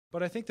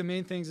But I think the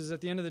main things is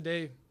at the end of the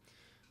day,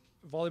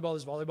 volleyball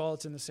is volleyball.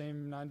 It's in the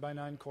same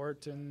 9x9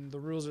 court, and the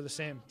rules are the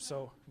same.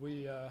 So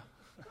we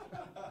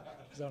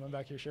is that on the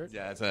back of your shirt?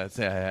 Yeah, it's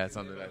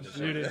on the back of the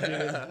shirt. You did.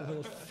 A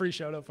little free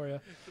shout out for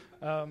you.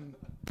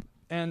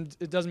 And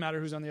it doesn't matter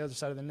who's on the other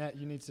side of the net.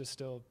 You need to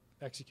still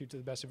execute to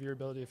the best of your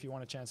ability if you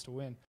want a chance to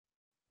win.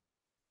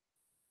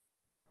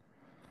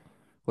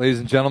 Ladies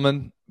and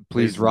gentlemen,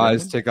 please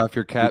rise, take off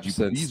your caps,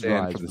 and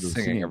stand for the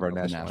singing of our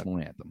national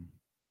anthem.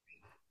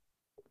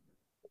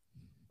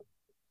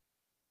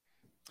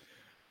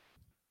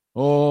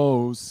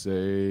 Oh,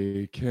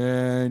 say,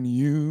 can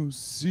you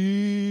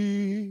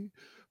see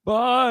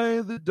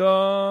by the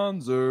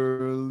dawn's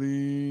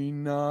early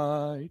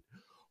night,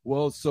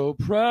 well, so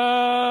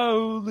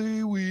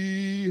proudly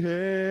we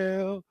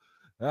hail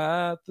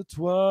at the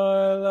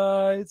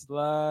twilight's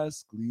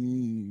last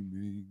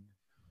gleaming,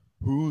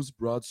 whose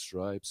broad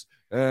stripes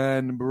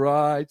and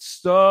bright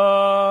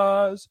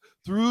stars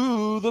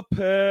through the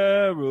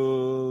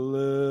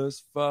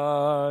perilous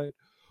fight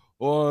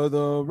o'er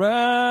the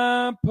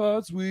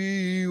ramparts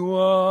we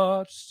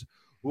watched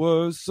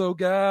were so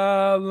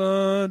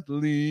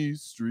gallantly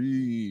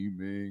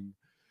streaming,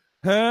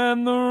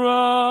 and the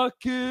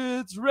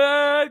rocket's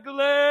red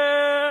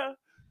glare,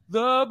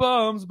 the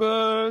bombs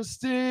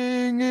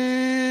bursting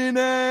in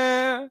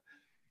air,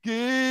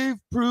 gave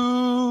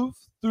proof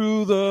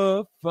through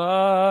the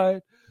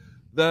fight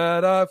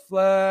that our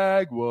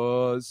flag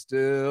was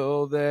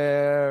still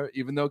there,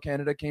 even though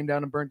Canada came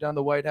down and burnt down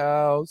the White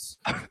House.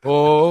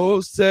 Oh,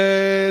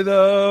 say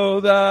though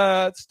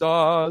that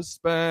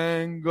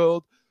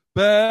star-spangled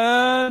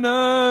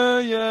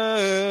banner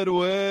yet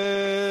wave,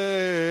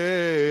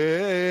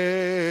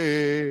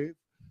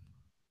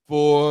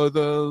 for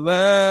the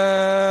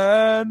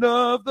land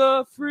of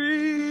the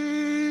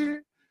free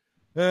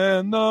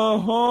and the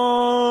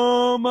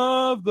home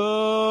of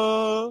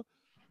the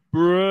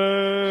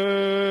brave.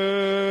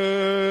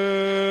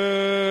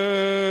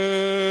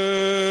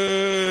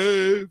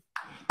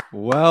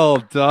 Well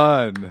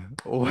done.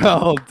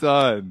 Well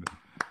done.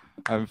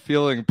 I'm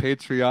feeling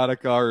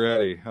patriotic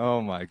already. Oh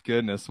my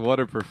goodness, what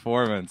a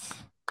performance.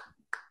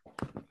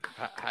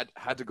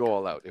 Had to go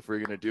all out. If we are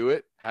going to do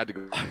it, had to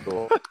go.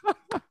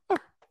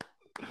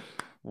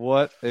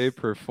 What a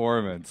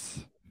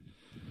performance.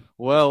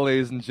 Well,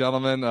 ladies and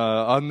gentlemen,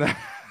 on that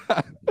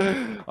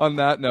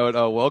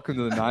note, welcome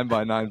to the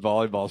 9x9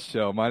 Volleyball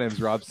Show. My name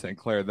is Rob St.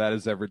 Clair. That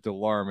is Everett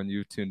DeLarme, and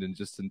you tuned in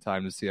just in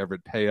time to see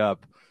Everett pay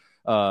up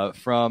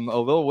from a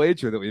little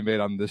wager that we made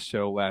on this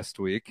show last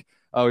week.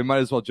 We might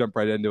as well jump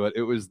right into it.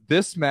 It was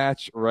this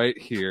match right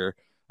here.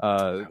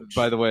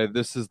 By the way,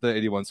 this is the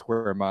 81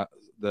 square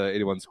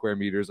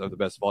meters of the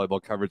best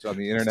volleyball coverage on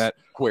the internet.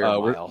 Square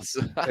miles.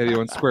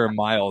 81 square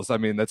miles. I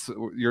mean, that's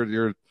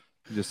you're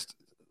just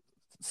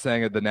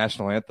sang the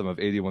national anthem of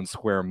 81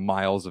 square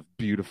miles of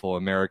beautiful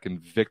American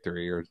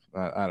victory, or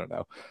I don't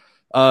know.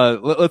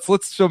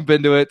 Let's jump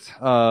into it.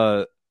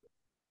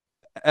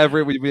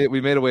 Everett,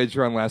 we made a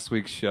wager on last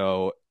week's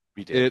show.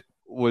 We did. It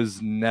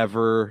was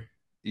never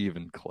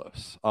even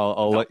close.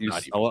 I'll let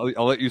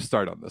you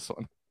start on this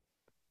one.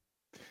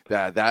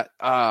 That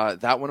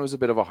one was a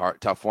bit of a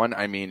tough one.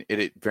 I mean,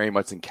 it very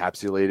much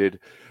encapsulated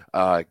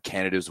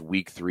Canada's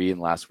week 3 and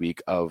last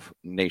week of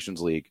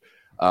Nations League.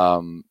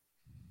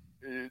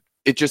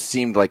 It just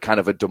seemed like kind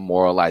of a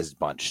demoralized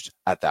bunch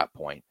at that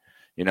point.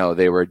 You know,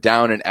 they were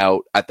down and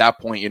out at that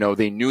point. You know,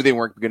 they knew they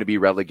weren't going to be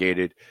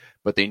relegated,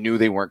 but they knew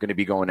they weren't going to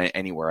be going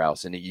anywhere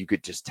else. And you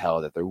could just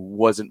tell that there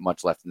wasn't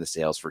much left in the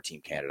sails for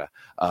Team Canada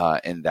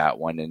in that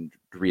one. And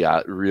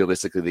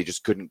realistically, they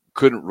just couldn't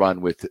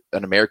run with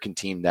an American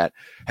team that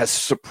has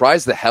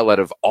surprised the hell out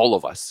of all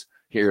of us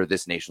here at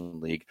this Nation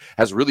League,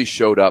 has really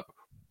showed up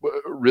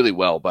really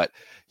well. But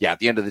yeah, at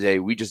the end of the day,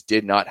 we just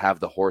did not have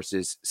the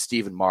horses.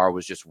 Stephen Marr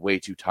was just way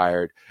too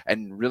tired,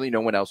 and really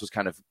no one else was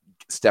kind of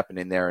stepping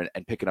in there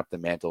and picking up the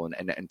mantle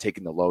and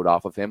taking the load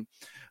off of him.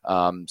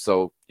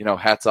 So, you know,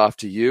 hats off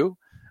to you.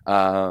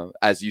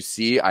 As you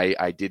see,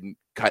 I didn't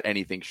cut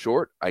anything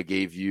short. I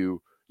gave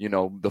you, you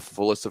know, the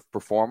fullest of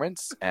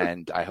performance,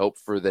 and I hope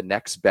for the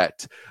next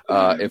bet,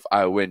 if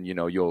I win, you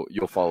know,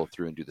 you'll follow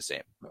through and do the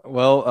same.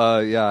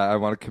 Well, yeah, I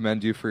want to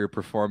commend you for your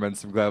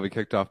performance. I'm glad we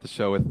kicked off the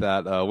show with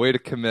that. Way to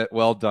commit.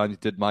 Well done. You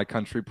did my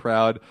country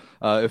proud.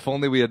 If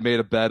only we had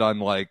made a bet on,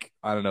 like,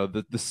 I don't know,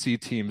 the C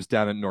teams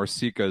down at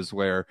Norsecas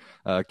where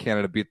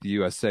Canada beat the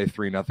USA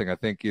 3-0, I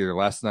think either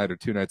last night or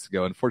 2 nights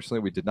ago. Unfortunately,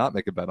 we did not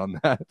make a bet on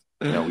that.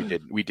 No,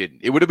 we didn't.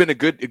 It would have been a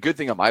good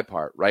thing on my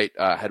part, right?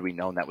 Had we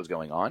known that was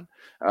going on.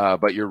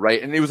 But you're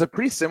right. And it was a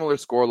pretty similar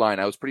scoreline.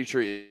 I was pretty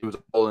sure it was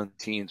all in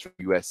teens for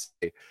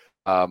USA.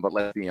 But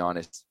let's be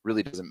honest,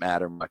 really doesn't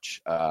matter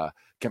much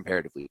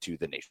comparatively to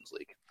the Nations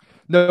League.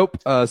 Nope.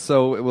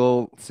 So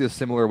we'll see a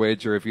similar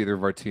wager if either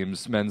of our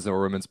teams, men's or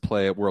women's,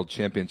 play at World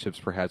Championships.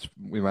 Perhaps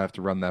we might have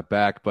to run that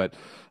back. But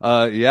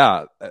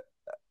yeah,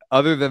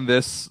 other than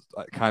this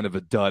kind of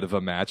a dud of a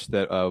match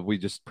that we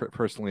just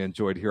personally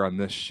enjoyed here on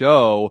this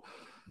show,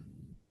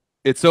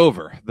 It's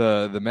over.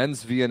 The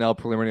men's VNL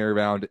preliminary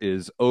round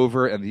is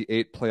over, and the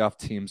 8 playoff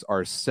teams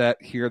are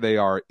set. Here they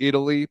are: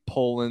 Italy,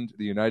 Poland,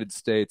 the United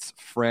States,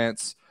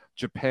 France,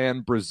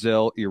 Japan,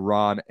 Brazil,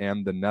 Iran,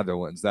 and the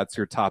Netherlands. That's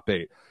your top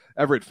 8.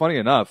 Everett, funny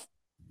enough,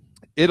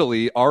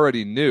 Italy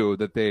already knew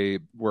that they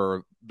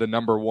were the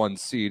number 1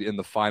 seed in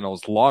the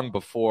finals long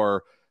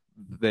before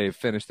they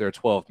finished their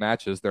 12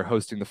 matches. They're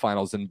hosting the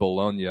finals in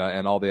Bologna,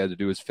 and all they had to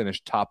do is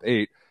finish top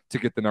 8 to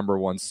get the number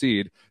 1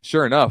 seed.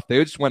 Sure enough,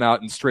 they just went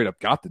out and straight up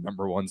got the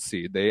number 1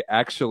 seed. They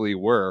actually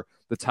were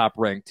the top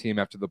ranked team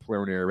after the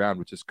preliminary round,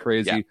 which is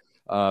crazy.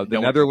 Yeah. The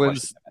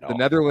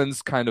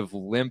Netherlands kind of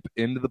limp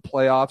into the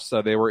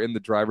playoffs. They were in the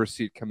driver's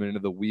seat coming into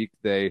the week.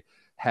 They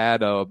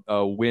had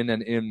a win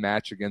and in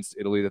match against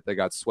Italy that they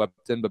got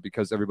swept in, but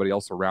because everybody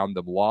else around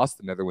them lost,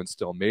 the Netherlands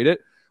still made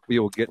it. We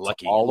will get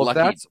to all of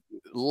that.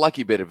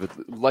 Lucky bit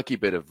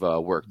of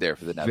work there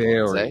for the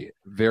Netherlands.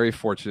 Very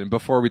fortunate.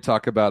 Before we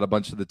talk about a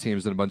bunch of the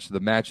teams and a bunch of the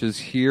matches,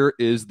 here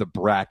is the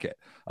bracket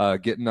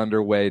getting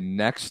underway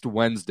next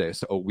Wednesday,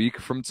 so a week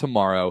from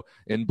tomorrow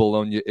in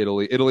Bologna,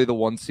 Italy. Italy, the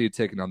 1 seed,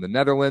 taking on the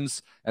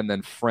Netherlands, and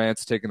then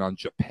France taking on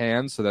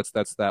Japan. So that's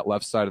that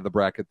left side of the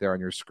bracket there on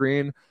your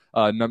screen.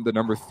 The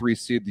number 3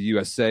 seed, the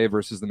USA,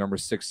 versus the number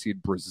 6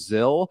 seed,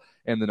 Brazil,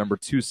 and the number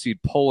 2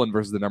 seed, Poland,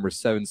 versus the number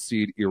 7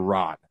 seed,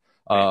 Iran.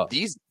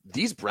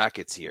 These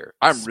brackets here,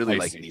 I'm really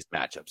liking these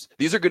matchups.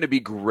 These are going to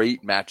be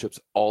great matchups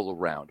all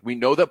around. We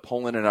know that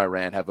Poland and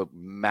Iran have a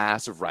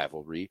massive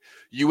rivalry.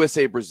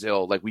 USA,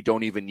 Brazil, like we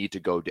don't even need to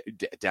go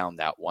down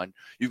that one.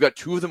 You've got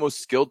 2 of the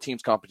most skilled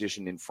teams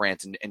competition in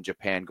France and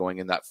Japan going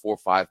in that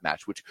 4-5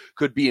 match, which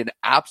could be an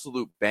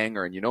absolute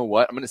banger. And you know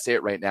what? I'm going to say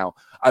it right now.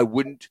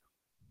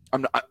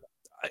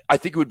 I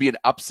think it would be an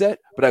upset,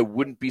 but I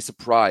wouldn't be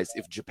surprised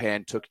if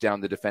Japan took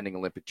down the defending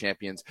Olympic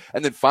champions.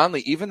 And then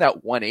finally, even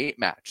that 1-8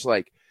 match,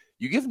 like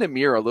you give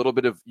Namir a little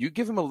bit of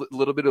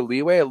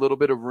leeway, a little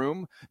bit of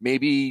room.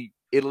 Maybe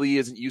Italy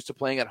isn't used to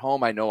playing at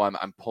home. I know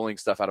I'm pulling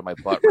stuff out of my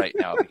butt right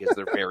now because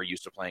they're very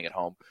used to playing at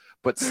home.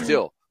 But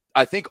still,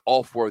 I think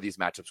all 4 of these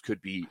matchups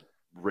could be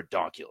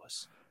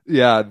redonkulous.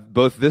 Yeah,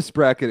 both this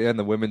bracket and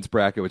the women's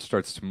bracket, which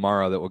starts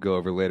tomorrow, that we'll go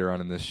over later on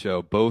in this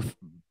show, both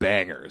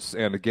bangers.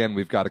 And again,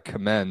 we've got to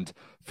commend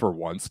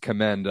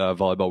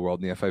Volleyball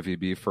World and the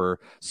FIVB for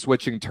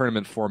switching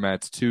tournament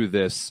formats to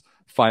this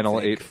final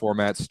 8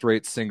 format,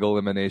 straight single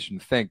elimination.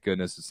 Thank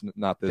goodness it's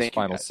not this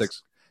final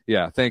 6.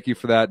 Yeah, thank you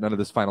for that. None of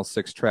this final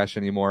 6 trash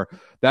anymore.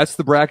 That's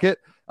the bracket.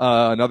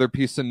 Another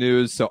piece of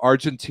news. So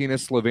Argentina,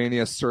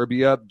 Slovenia,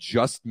 Serbia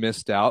just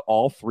missed out.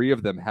 All 3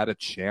 of them had a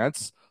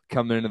chance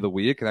coming into the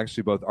week, and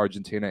actually both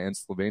Argentina and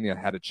Slovenia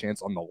had a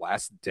chance on the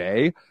last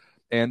day.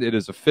 And it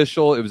is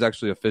official. It was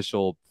actually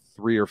official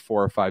 3 or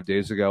 4 or 5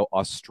 days ago.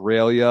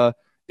 Australia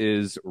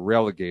is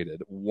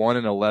relegated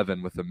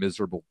 1-11 with a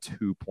miserable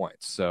 2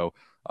 points. So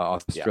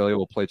Australia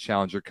will play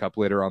Challenger Cup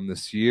later on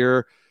this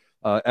year.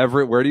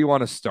 Everett, where do you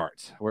want to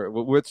start? Do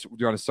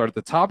you want to start at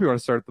the top or do you want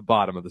to start at the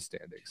bottom of the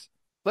standings?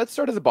 Let's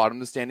start at the bottom of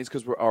the standings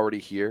because we're already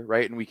here,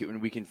 right? And we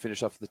can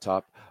finish off at the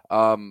top.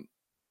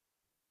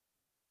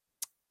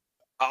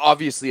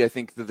 Obviously, I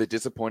think the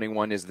disappointing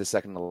one is the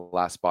second to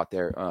last spot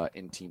there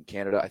in Team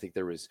Canada. I think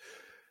there was,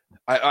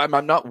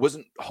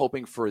 wasn't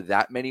hoping for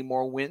that many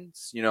more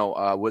wins.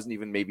 Wasn't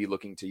even maybe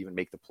looking to even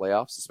make the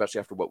playoffs, especially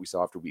after what we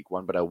saw after week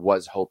 1. But I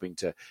was hoping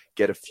to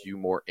get a few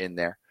more in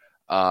there,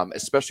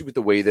 especially with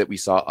the way that we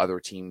saw other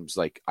teams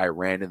like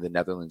Iran and the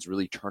Netherlands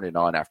really turn it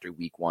on after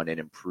week 1 and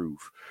improve,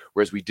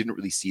 whereas we didn't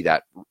really see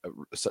that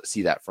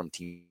from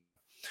Team.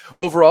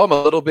 Overall, I'm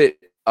a little bit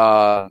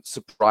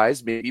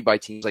surprised maybe by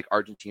teams like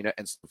Argentina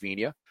and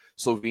Slovenia.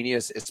 Slovenia,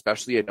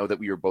 especially, I know that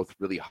we were both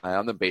really high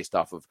on them based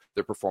off of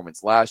their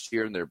performance last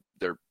year and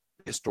their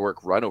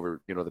historic run over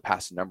the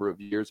past number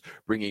of years,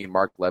 bringing in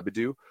Mark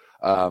Lebedew.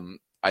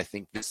 I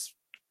think this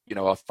a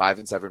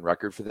 5-7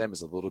 record for them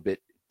is a little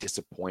bit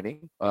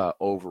disappointing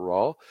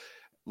overall.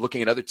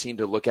 Looking at another team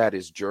to look at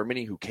is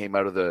Germany, who came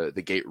out of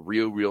the gate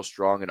real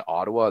strong in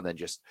Ottawa and then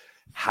just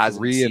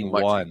hasn't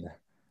 3-1.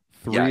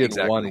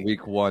 3-1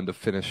 week 1 to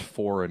finish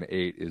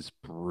 4-8 is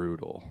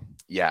brutal.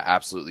 Yeah,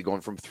 absolutely.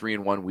 Going from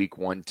 3-1 week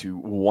 1 to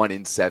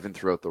 1-7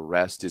 throughout the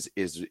rest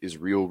is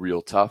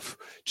real tough.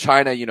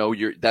 China,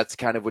 that's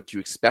kind of what you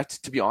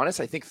expect. To be honest,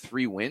 I think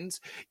 3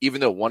 wins, even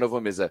though one of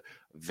them is a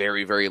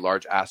very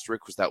large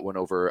asterisk, was that one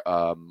over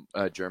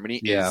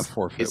Germany.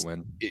 Forfeit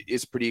win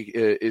is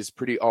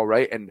pretty all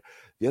right. And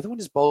the other one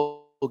is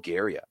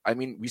Bulgaria. I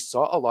mean, we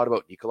saw a lot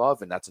about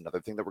Nikolov, and that's another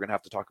thing that we're gonna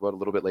have to talk about a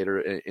little bit later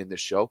in this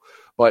show.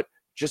 But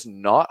just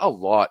not a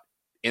lot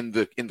in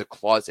the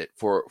closet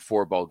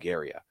for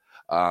Bulgaria.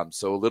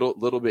 So a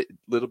little bit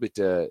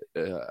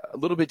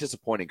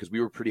disappointing because we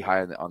were pretty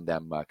high on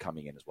them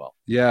coming in as well.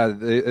 Yeah,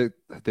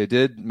 they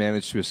did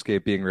manage to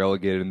escape being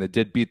relegated, and they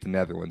did beat the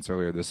Netherlands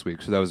earlier this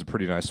week. So that was a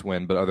pretty nice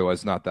win, but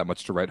otherwise not that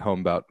much to write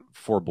home about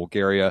for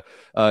Bulgaria.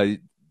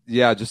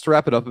 Just to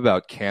wrap it up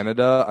about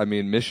Canada, I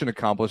mean, mission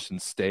accomplished in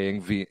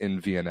staying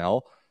in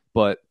VNL.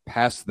 But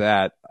past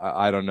that,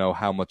 I don't know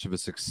how much of a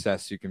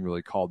success you can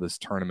really call this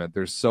tournament.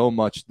 There's so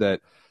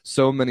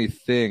many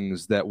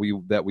things that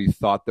we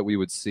thought that we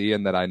would see,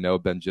 and that I know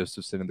Ben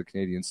Josephson and the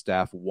Canadian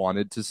staff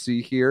wanted to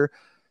see here.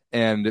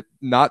 And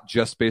not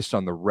just based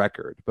on the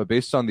record, but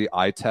based on the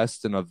eye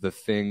test and of the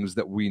things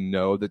that we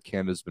know that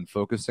Canada's been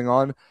focusing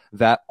on.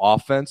 That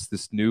offense,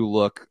 this new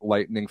look,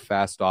 lightning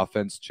fast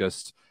offense,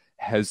 just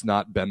has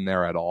not been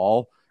there at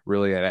all,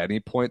 really, at any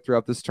point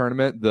throughout this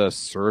tournament. The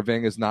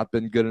serving has not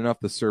been good enough.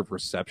 The serve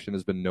reception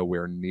has been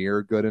nowhere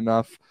near good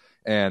enough.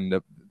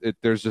 And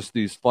there's just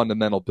these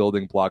fundamental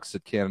building blocks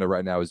that Canada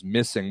right now is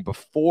missing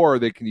before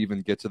they can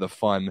even get to the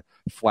fun,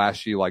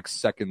 flashy, like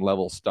second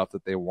level stuff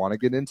that they want to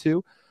get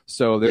into.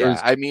 So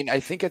I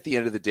think at the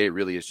end of the day,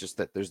 really, it's just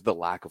that there's the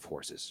lack of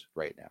horses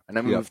right now. And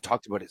I mean, we've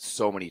talked about it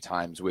so many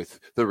times with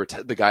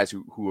the guys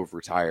who have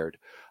retired.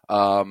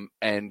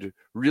 And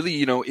really,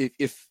 you know,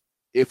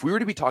 if we were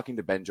to be talking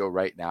to Benjo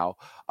right now,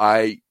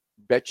 I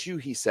bet you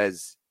he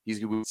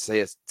would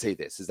say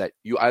this, is that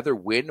you either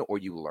win or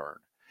you learn.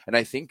 And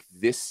I think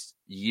this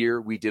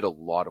year we did a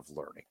lot of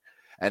learning,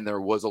 and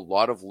there was a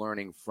lot of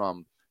learning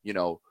from, you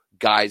know,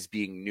 guys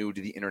being new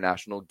to the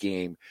international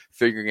game,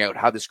 figuring out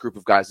how this group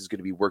of guys is going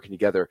to be working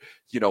together,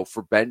 you know,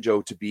 for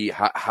Benjo to be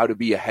how to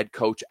be a head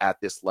coach at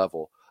this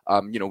level.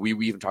 You know, we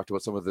even talked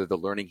about some of the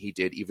learning he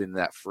did even in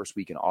that first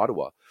week in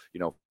Ottawa, you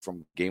know,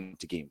 from game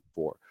to game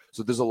 4.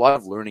 So there's a lot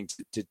of learning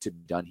to be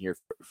done here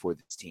for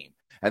this team.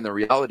 And the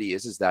reality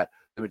is that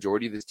the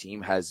majority of this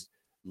team has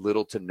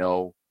little to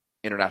no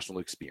international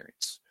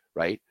experience,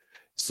 right?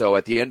 So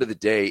at the end of the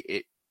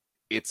day,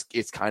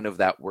 it's kind of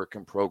that work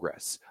in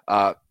progress.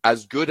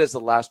 As good as the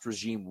last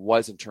regime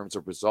was in terms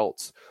of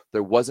results,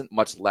 there wasn't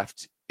much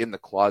left in the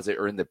closet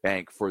or in the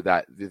bank for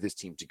this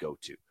team to go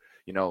to.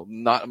 You know,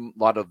 not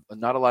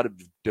a lot of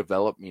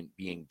development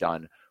being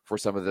done for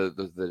some of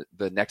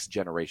the next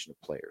generation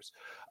of players.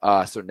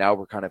 So now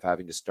we're kind of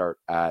having to start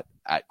at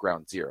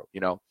ground zero.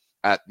 You know,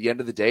 at the end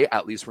of the day,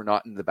 at least we're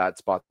not in the bad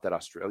spot that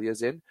Australia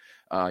is in.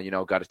 You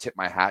know, got to tip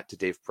my hat to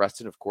Dave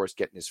Preston, of course,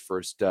 getting his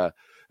first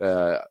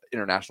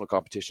international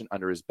competition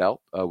under his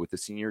belt with the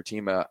senior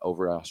team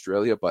over in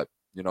Australia. But,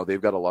 you know, they've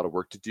got a lot of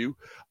work to do.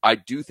 I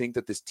do think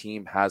that this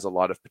team has a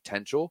lot of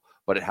potential,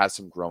 but it has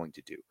some growing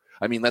to do.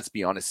 I mean, let's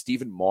be honest,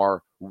 Stephen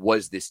Marr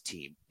was this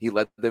team. He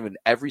led them in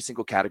every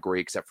single category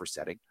except for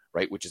setting,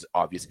 right? Which is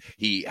obvious.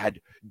 He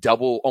had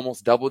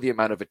almost double the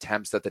amount of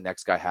attempts that the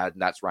next guy had,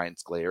 and that's Ryan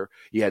Sclater.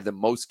 He had the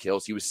most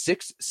kills. He was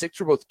six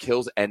for both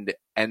kills and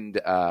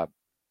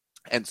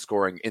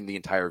scoring in the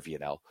entire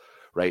VNL,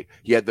 right?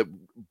 He had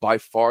by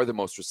far the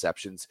most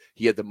receptions.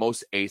 He had the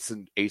most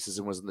aces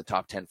and was in the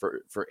top 10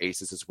 for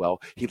aces as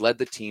well. He led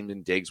the team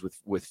in digs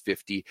with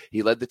 50.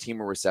 He led the team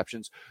in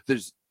receptions.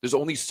 There's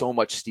only so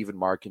much Stephen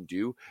Marr can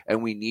do,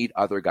 and we need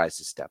other guys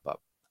to step up.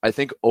 I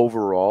think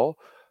overall,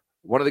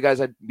 one of the guys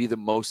I'd be the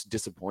most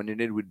disappointed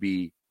in would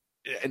be,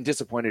 and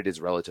disappointed is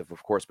relative,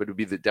 of course, but it would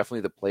be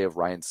definitely the play of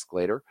Ryan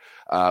Sclater.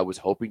 I was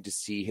hoping to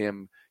see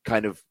him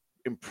kind of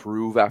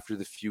improve after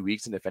the few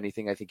weeks, and if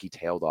anything, I think he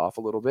tailed off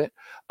a little bit.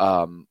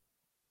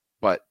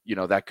 But, you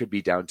know, that could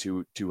be down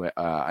to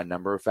a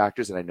number of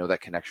factors, and I know that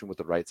connection with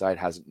the right side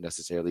hasn't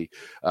necessarily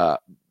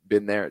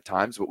been there at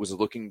times, but was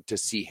looking to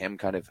see him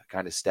kind of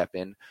step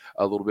in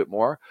a little bit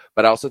more.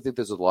 But I also think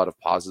there's a lot of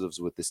positives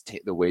with this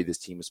the way this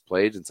team is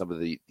played and some of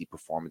the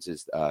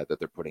performances that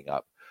they're putting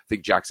up. I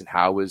think Jackson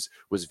Howe was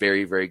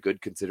very, very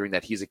good, considering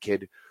that he's a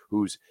kid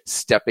who's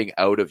stepping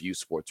out of youth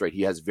sports, right?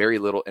 He has very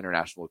little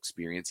international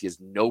experience. He has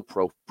no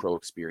pro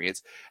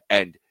experience,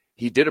 and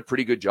he did a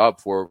pretty good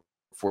job for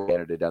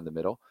Canada down the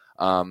middle.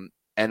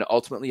 And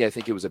ultimately, I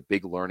think it was a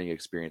big learning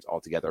experience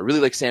altogether. I really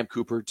like Sam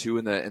Cooper too,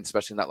 and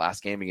especially in that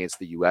last game against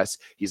the U.S.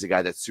 He's a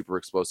guy that's super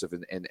explosive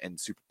and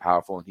super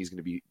powerful, and he's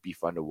going to be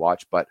fun to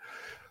watch. But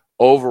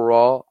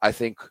overall, I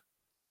think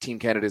Team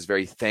Canada is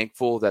very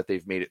thankful that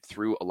they've made it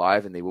through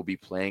alive, and they will be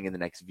playing in the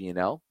next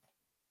VNL.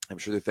 I'm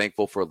sure they're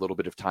thankful for a little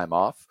bit of time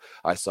off.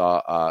 I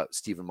saw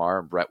Stephen Marr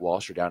and Brett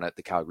Walsh are down at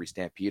the Calgary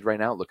Stampede right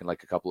now, looking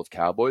like a couple of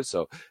Cowboys.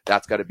 So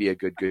that's got to be a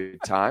good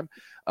time.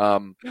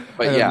 But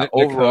yeah,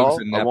 overall,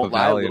 I won't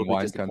lie, a little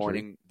bit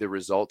disappointing the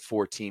result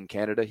for Team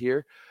Canada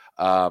here.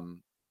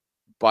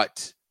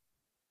 But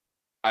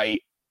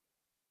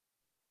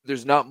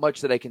there's not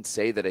much that I can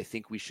say that I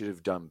think we should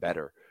have done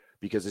better,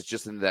 because it's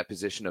just in that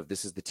position of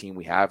this is the team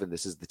we have, and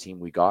this is the team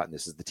we got, and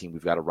this is the team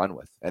we've got to run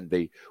with. And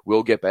they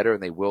will get better,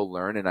 and they will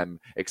learn, and I'm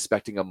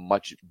expecting a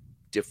much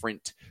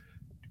different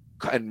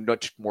and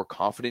much more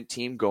confident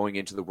team going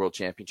into the World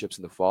Championships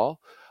in the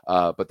fall.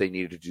 But they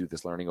needed to do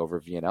this learning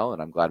over VNL,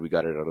 and I'm glad we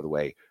got it out of the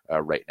way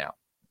right now.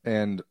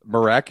 And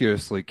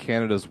miraculously,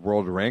 Canada's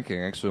world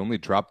ranking actually only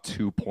dropped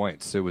 2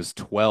 points. It was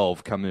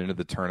 12 coming into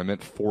the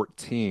tournament,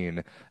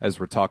 14 as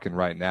we're talking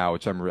right now,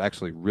 which I'm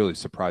actually really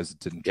surprised it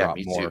didn't drop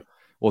more. Too.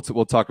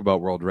 We'll talk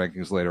about world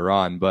rankings later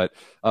on, but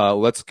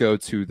let's go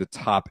to the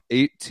top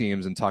 8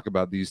 teams and talk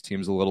about these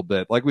teams a little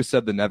bit. Like we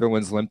said, the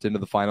Netherlands limped into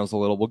the finals a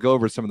little. We'll go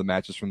over some of the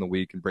matches from the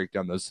week and break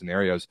down those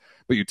scenarios.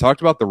 But you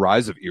talked about the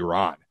rise of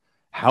Iran.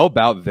 How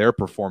about their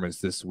performance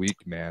this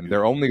week, man?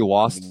 Their only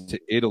loss to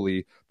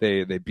Italy.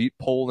 They beat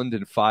Poland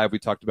in 5. We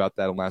talked about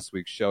that in last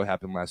week's show.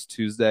 Happened last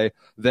Tuesday.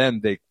 Then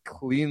they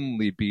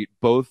cleanly beat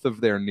both of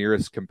their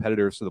nearest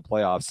competitors to the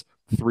playoffs,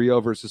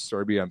 3-0 versus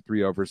Serbia and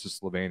 3-0 versus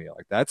Slovenia.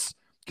 Like, that's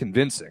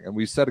convincing. And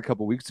we said a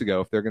couple weeks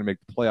ago, if they're going to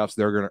make the playoffs,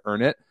 they're going to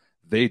earn it.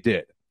 They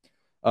did.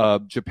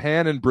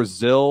 Japan and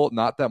Brazil,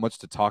 not that much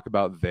to talk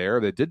about there.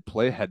 They did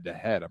play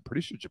head-to-head. I'm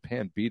pretty sure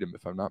Japan beat them,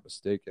 if I'm not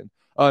mistaken.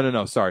 Oh,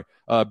 no, sorry.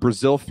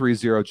 Brazil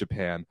 3-0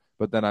 Japan,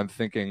 but then I'm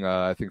thinking,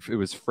 I think it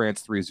was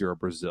France 3-0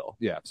 Brazil.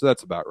 Yeah, so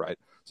that's about right.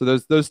 So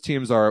those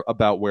teams are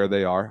about where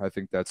they are. I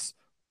think that's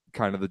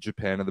kind of the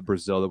Japan and the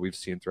Brazil that we've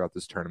seen throughout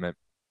this tournament.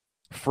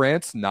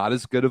 France, not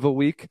as good of a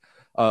week.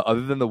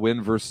 Other than the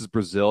win versus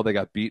Brazil, they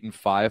got beaten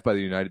 5 by the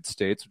United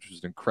States, which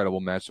was an incredible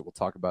match that we'll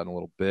talk about in a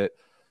little bit.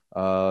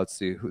 Let's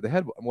see. They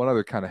had one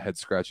other kind of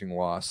head-scratching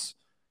loss.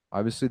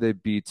 Obviously, they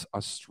beat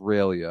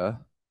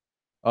Australia.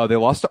 They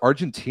lost to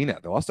Argentina.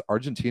 They lost to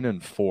Argentina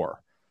in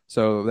 4.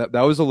 So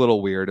that was a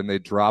little weird, and they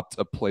dropped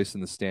a place in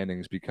the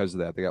standings because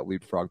of that. They got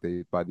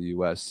leapfrogged by the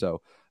U.S.,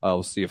 so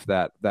we'll see if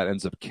that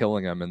ends up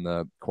killing them in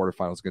the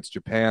quarterfinals against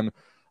Japan.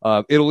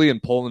 Italy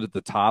and Poland at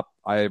the top.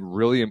 I am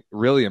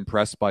really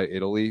impressed by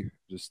Italy.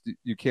 Just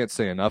you can't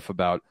say enough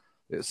about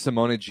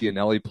Simone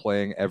Gianelli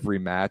playing every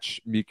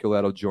match,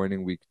 Micheletto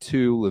joining week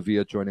 2,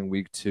 Lavia joining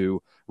week 2,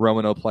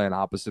 Romano playing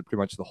opposite pretty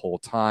much the whole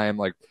time.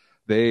 Like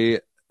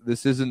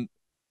this isn't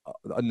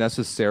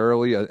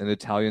necessarily an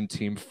Italian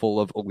team full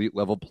of elite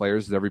level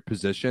players at every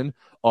position,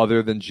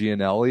 other than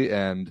Gianelli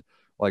and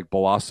like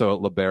Bolasso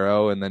at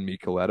libero and then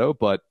Micheletto.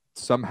 But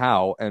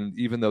somehow, and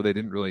even though they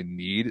didn't really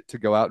need to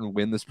go out and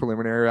win this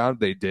preliminary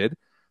round, they did.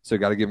 So you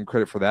got to give them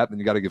credit for that, and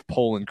you got to give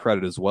Poland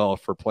credit as well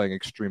for playing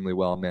extremely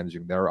well and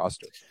managing their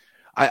roster.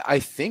 I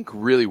think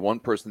really one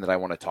person that I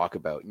want to talk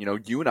about,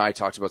 you and I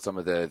talked about some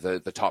of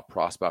the top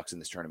prospects in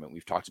this tournament.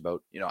 We've talked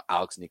about,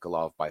 Alex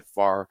Nikolov by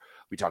far.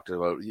 We talked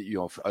about,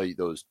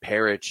 those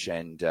Peric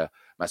and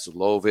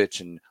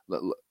Masulovic and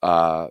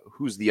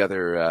who's the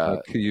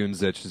other?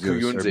 Kujundžić is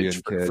the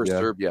Serbian kid, for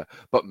Serbia.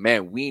 But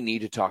man, we need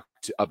to talk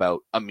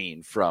about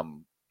Amin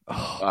from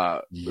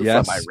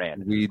yes, from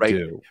Iran. We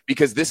do.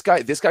 Because this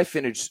guy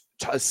finished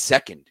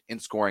second in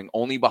scoring,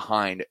 only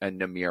behind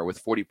Namir with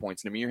 40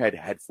 points. Namir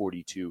had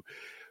 42,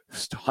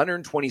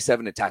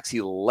 127 attacks.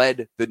 He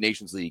led the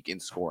Nations League in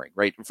scoring,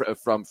 right?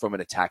 From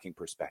an attacking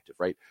perspective,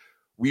 right?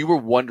 We were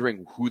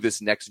wondering who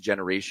this next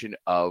generation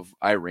of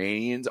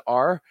Iranians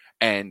are,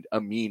 and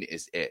Amin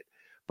is it.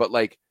 But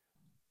like,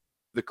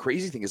 the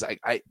crazy thing is,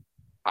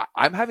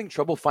 I'm having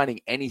trouble finding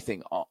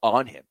anything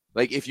on him.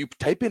 Like, if you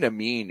type in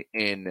Amin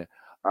in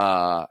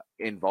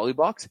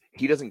Volleybox,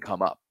 he doesn't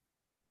come up.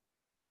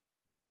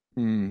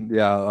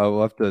 Yeah,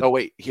 I'll have to. Oh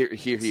wait, here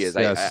he is.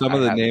 Yeah, some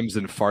of the names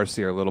in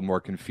Farsi are a little more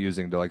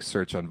confusing to like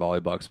search on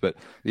Volleybox, but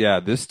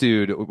yeah, this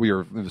dude. It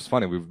was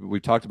funny.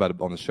 We talked about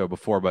it on the show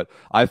before, but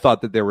I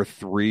thought that there were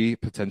 3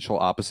 potential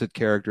opposite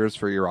characters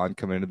for Iran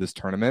coming into this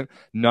tournament.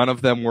 None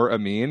of them were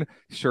Amin.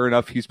 Sure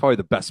enough, he's probably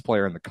the best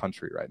player in the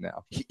country right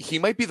now. He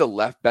might be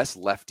the best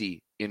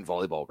lefty in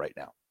volleyball right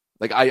now.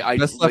 Like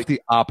best lefty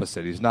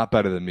opposite. He's not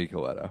better than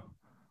Micheletto.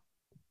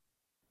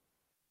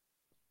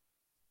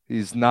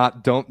 He's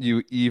not. Don't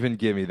you even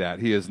give me that.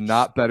 He is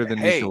not better than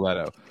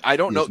Micheletto. I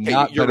don't know.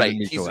 Hey, you're right.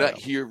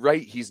 You're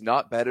right. He's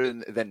not better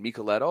than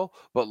Micheletto,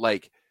 but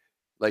like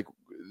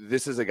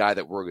this is a guy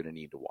that we're going to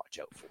need to watch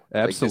out for.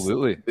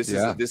 Absolutely. This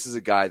is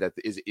a guy that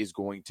is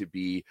going to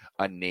be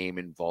a name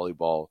in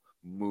volleyball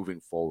moving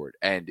forward,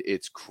 and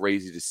it's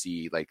crazy to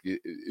see like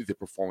the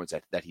performance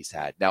that he's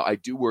had. Now, I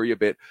do worry a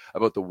bit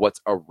about the what's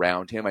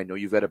around him. I know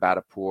you've got a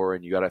Badapur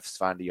and you got a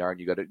Svandiar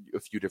and you got a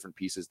few different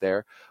pieces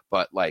there,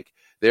 but like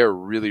they're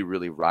really,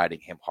 really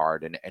riding him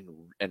hard and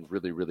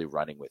really, really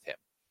running with him.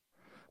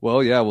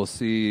 Well, yeah, we'll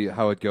see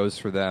how it goes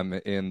for them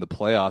in the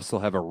playoffs. They'll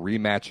have a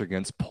rematch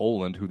against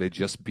Poland, who they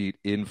just beat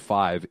in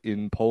 5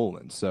 in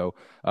Poland. So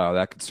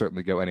that could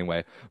certainly go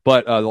anyway.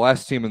 But the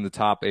last team in the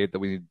top 8 that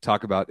we need to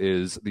talk about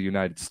is the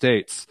United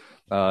States.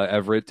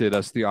 Everett did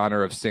us the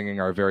honor of singing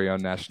our very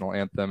own national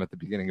anthem at the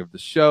beginning of the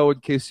show,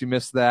 in case you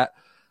missed that.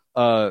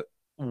 It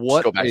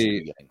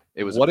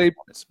was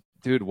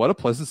dude, what a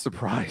pleasant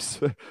surprise.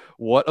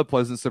 What a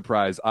pleasant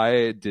surprise.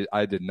 I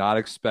did not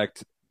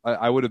expect.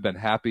 I would have been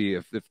happy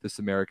if this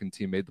American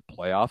team made the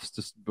playoffs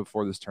just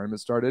before this tournament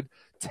started.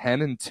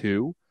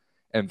 10-2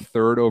 and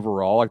 3rd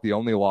overall. Like, the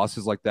only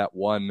losses like that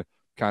one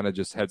kind of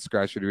just head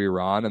scratcher to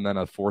Iran, and then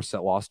a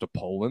 4-set loss to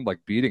Poland. Like,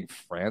 beating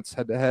France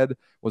head to head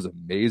was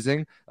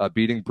amazing.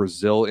 Beating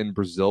Brazil in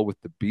Brazil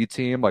with the B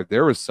team. Like,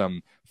 there was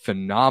some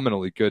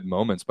phenomenally good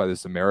moments by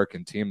this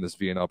American team this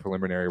VNL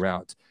preliminary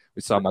round.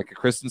 We saw Micah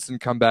Christensen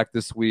come back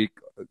this week.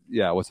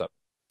 Yeah, what's up?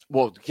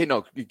 Well,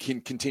 you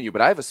can continue,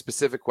 but I have a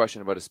specific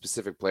question about a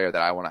specific player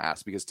that I want to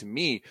ask, because to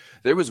me,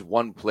 there was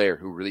one player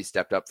who really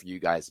stepped up for you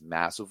guys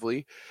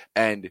massively.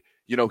 And,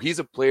 he's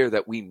a player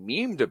that we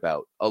memed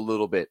about a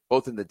little bit,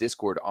 both in the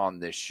Discord on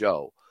this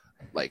show,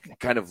 like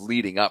kind of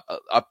leading up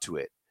to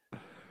it.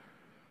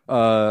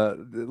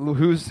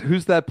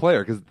 Who's that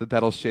player? Because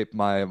that'll shape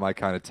my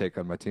kind of take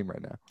on my team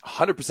right now.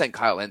 100%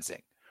 Kyle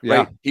Ensing. Yeah,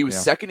 right? He was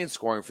second in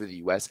scoring for the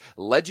U.S.,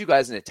 led you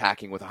guys in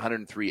attacking with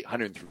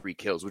 103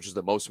 kills, which is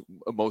the most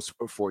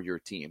for your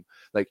team.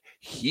 Like,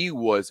 he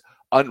was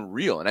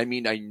unreal. And I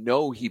mean, I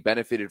know he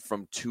benefited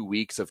from 2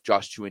 weeks of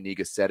Josh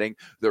Chuaniga setting.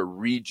 The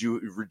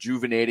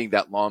rejuvenating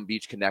that Long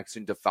Beach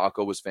connection to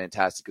Falco was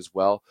fantastic as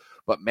well.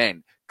 But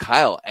man,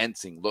 Kyle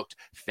Ensing looked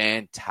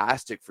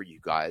fantastic for you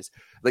guys.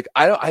 Like,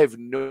 I have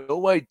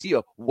no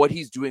idea what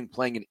he's doing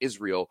playing in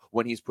Israel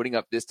when he's putting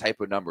up this type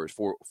of numbers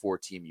for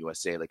Team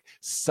USA. Like,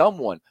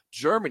 someone,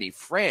 Germany,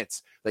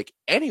 France, like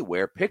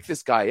anywhere, pick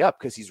this guy up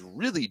because he's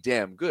really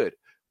damn good.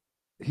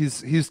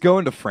 He's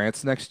going to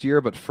France next year,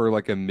 but for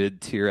like a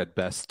mid-tier at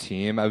best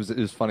team. It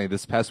was funny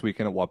this past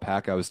weekend at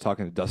WAPAC. I was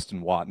talking to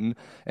Dustin Watton,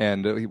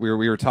 and we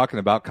were talking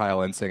about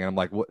Kyle Ensing, and I'm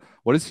like,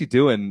 what is he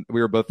doing? We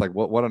were both like,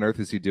 what on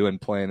earth is he doing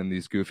playing in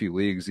these goofy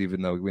leagues,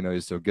 even though we know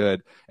he's so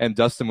good? And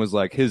Dustin was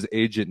like, his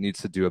agent needs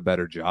to do a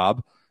better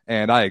job.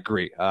 And I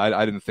agree.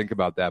 I didn't think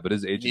about that, but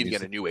his agent needs to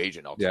get a new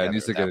agent. Yeah, he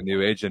needs to get a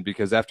new agent,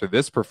 because after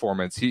this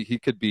performance, he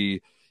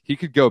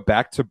could go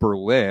back to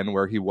Berlin,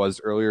 where he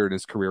was earlier in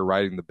his career,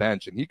 riding the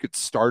bench, and he could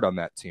start on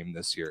that team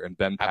this year. And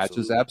Ben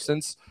Patch's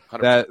absence,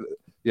 100%.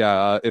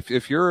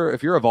 If you're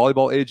a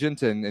volleyball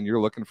agent and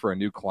you're looking for a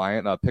new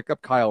client, pick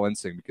up Kyle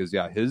Ensing, because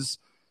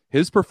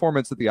his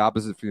performance at the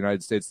opposite for the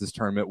United States this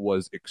tournament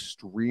was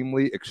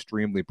extremely,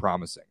 extremely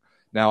promising.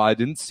 Now, I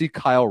didn't see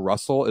Kyle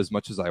Russell as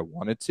much as I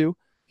wanted to.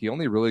 He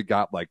only really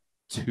got like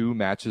 2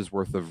 matches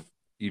worth of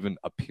even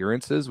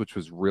appearances, which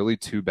was really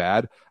too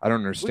bad. I don't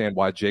understand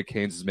why Jake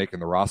Haynes is making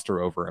the roster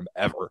over him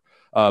ever.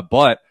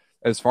 But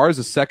as far as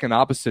the second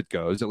opposite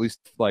goes, at least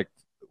like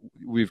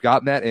we've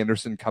got Matt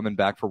Anderson coming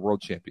back for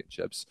World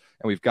Championships,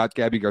 and we've got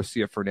Gabby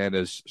Garcia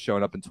Fernandez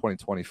showing up in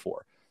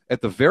 2024.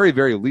 At the very,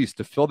 very least,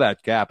 to fill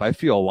that gap, I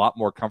feel a lot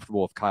more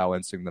comfortable with Kyle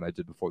Ensing than I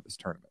did before this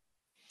tournament.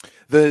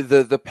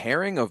 The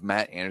pairing of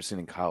Matt Anderson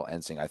and Kyle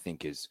Ensing, I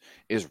think, is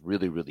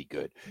really, really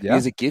good,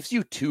 because it gives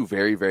you 2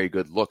 very, very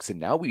good looks. And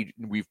now we've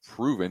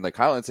proven, like,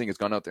 Kyle Ensing has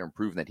gone out there and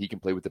proven that he can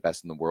play with the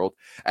best in the world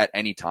at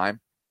any time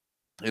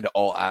in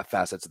all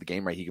facets of the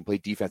game, right? He can play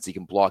defense, he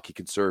can block, he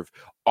can serve,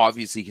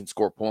 obviously he can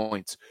score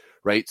points,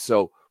 right?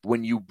 So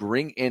when you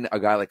bring in a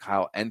guy like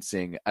Kyle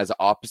Ensing as an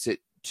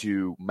opposite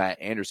to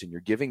Matt Anderson, you're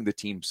giving the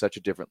team such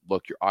a different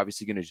look. You're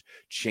obviously going to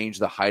change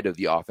the height of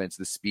the offense,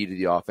 the speed of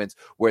the offense,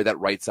 where that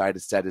right side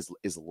is set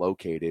is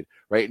located,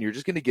 right? And you're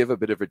just going to give a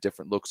bit of a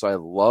different look. So I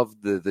love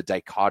the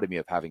dichotomy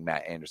of having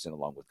Matt Anderson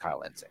along with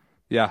Kyle Ensing.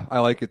 Yeah, I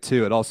like it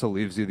too. It also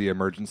leaves you the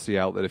emergency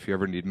outlet if you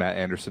ever need Matt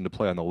Anderson to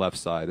play on the left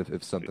side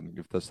if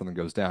something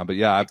goes down. But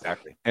yeah,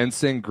 exactly.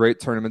 Ensing,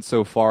 great tournament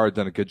so far.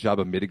 Done a good job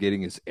of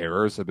mitigating his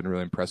errors. I've been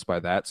really impressed by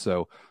that.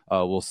 So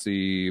we'll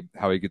see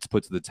how he gets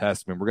put to the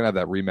test. I mean, we're gonna have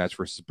that rematch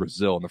versus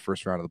Brazil in the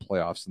first round of the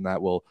playoffs, and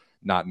that will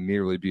not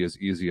nearly be as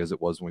easy as it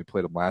was when we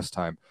played him last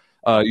time.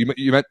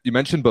 You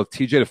mentioned both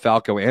TJ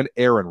DeFalco and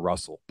Aaron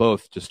Russell,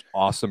 both just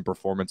awesome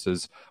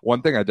performances.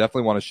 One thing I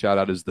definitely want to shout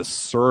out is the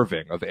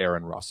serving of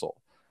Aaron Russell.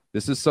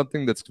 This is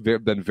something that's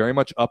been very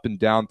much up and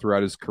down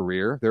throughout his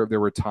career. There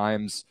were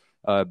times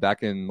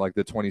back in like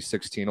the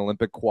 2016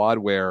 Olympic quad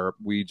where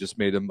we just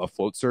made him a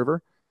float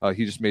server.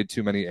 He just made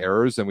too many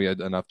errors, and we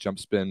had enough jump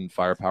spin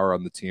firepower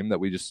on the team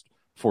that we just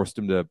forced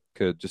him to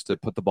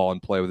put the ball in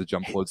play with a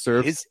jump float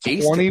serve.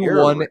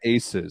 21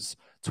 aces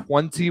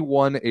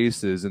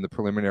in the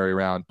preliminary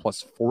round,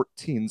 plus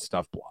 14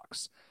 stuff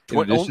blocks.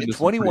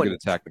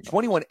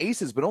 21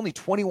 aces, but only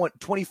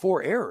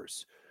 24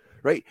 errors.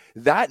 Right,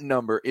 that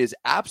number is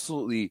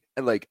absolutely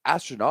like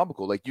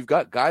astronomical. Like, you've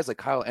got guys like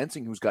Kyle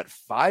Ensing who's got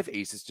 5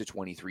 aces to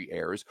 23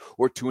 errors,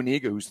 or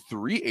Tuaniga who's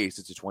 3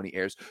 aces to 20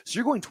 errors. So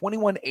you're going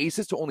 21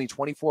 aces to only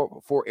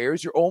 24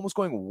 errors. You're almost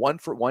going 1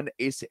 for 1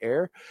 ace to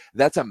error.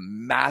 That's a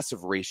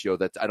massive ratio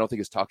that I don't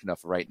think is talked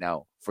enough right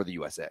now for the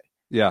USA.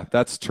 Yeah,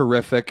 that's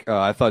terrific.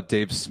 I thought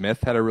Dave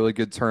Smith had a really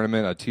good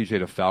tournament.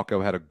 TJ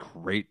DeFalco had a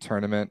great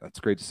tournament. It's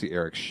great to see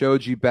Eric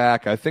Shoji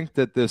back. I think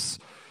that this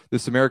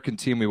American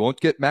team, we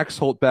won't get Max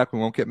Holt back, we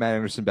won't get Matt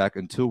Anderson back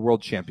until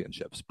World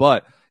Championships.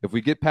 But if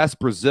we get past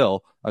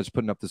Brazil, I was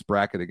putting up this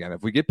bracket again.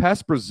 If we get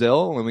past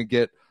Brazil and we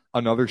get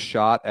another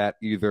shot at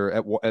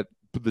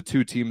the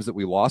 2 teams that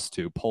we lost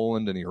to,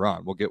 Poland and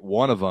Iran, we'll get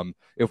one of them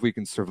if we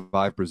can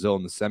survive Brazil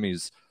in the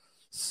semis.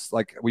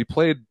 Like, we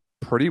played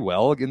pretty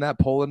well in that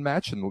Poland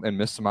match and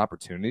missed some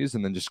opportunities,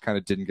 and then just kind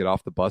of didn't get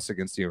off the bus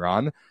against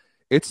Iran.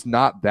 It's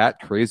not that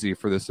crazy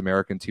for this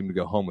American team to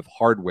go home with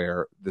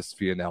hardware this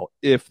VNL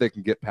if they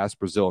can get past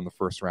Brazil in the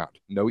first round.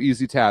 No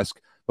easy task,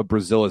 but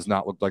Brazil has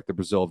not looked like the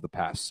Brazil of the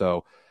past.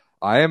 So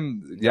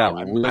I'm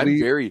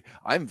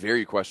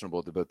very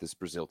questionable about this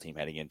Brazil team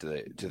heading into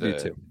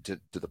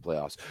the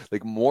playoffs.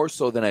 Like, more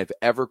so than I've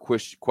ever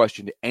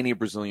questioned any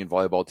Brazilian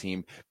volleyball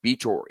team,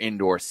 beach or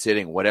indoor,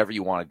 sitting, whatever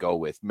you want to go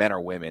with, men or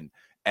women,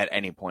 at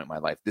any point in my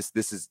life. This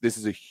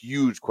is a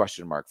huge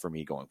question mark for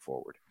me going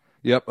forward.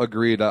 Yep,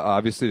 agreed.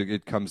 Obviously,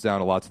 it comes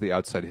down a lot to the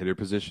outside hitter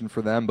position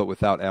for them, but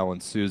without Alan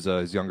Souza,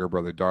 his younger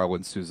brother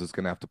Darwin Souza is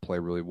going to have to play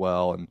really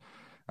well. And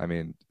I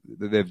mean,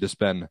 they've just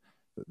been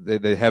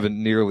they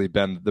haven't nearly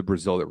been the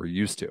Brazil that we're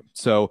used to.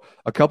 So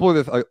a couple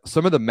of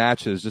some of the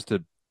matches, just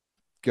to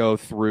go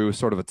through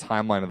sort of a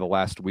timeline of the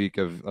last week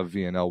of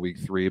VNL week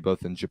 3,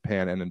 both in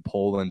Japan and in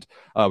Poland.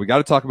 We got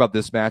to talk about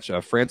this match,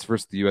 France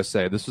versus the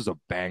USA. This was a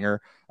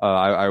banger.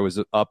 I was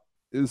up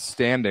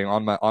standing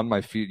on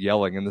my feet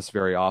yelling in this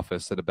very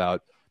office at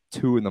about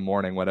 2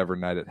 a.m, whatever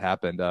night it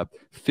happened,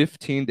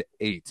 15-8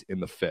 in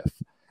the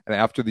 5th. And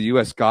after the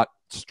US got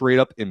straight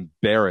up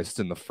embarrassed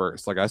in the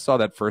first, like I saw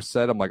that first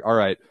set, I'm like, all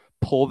right,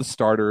 pull the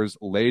starters,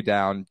 lay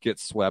down, get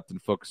swept,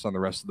 and focus on the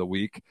rest of the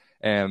week.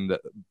 And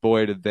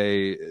boy, did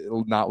they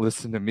not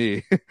listen to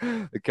me.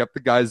 They kept the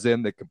guys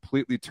in. They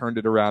completely turned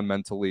it around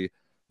mentally.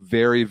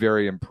 Very,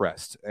 very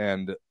impressed.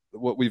 And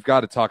what we've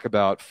got to talk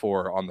about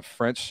on the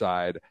French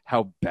side,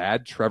 how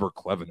bad Trevor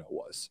Clevenot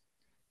was.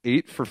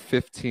 8 for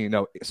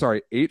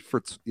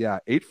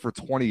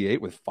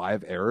 28 with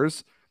 5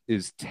 errors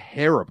is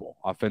terrible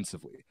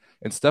offensively.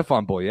 And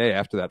Stephane Boyer,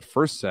 after that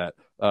first set,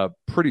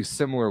 pretty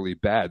similarly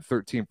bad,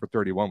 13 for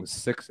 31 with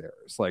 6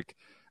 errors. Like,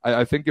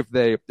 I think if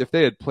they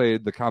had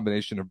played the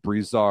combination of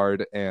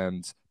Brizard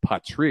and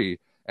Patry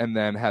and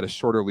then had a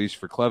shorter leash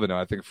for Clevenot,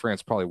 I think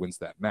France probably wins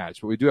that match.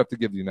 But we do have to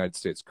give the United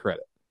States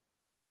credit.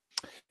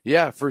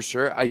 Yeah, for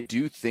sure. I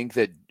do think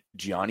that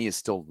Gianni is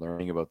still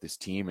learning about this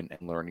team and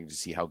learning to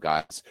see how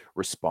guys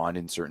respond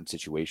in certain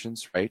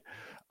situations, right?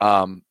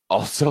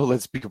 Also,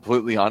 let's be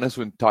completely honest,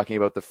 when talking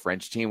about the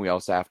French team, we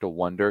also have to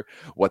wonder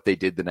what they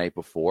did the night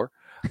before,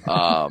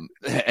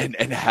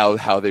 and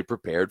how they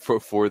prepared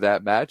for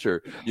that match,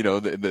 or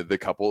the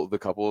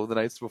couple of the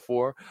nights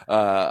before,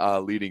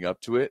 leading up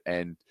to it.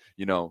 And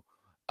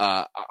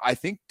I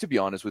think, to be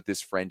honest with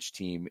this French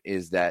team,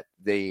 is that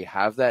they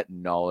have that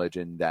knowledge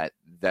and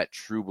that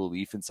true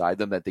belief inside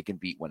them that they can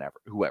beat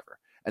whoever,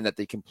 and that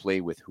they can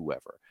play with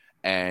whoever,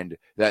 and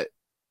that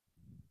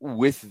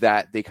with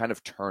that they kind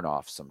of turn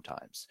off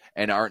sometimes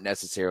and aren't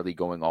necessarily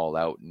going all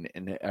out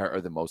and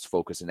are the most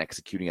focused and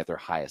executing at their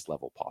highest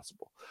level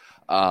possible.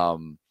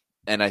 And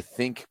I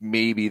think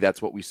maybe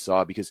that's what we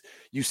saw, because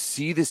you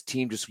see this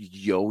team just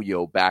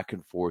yo-yo back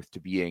and forth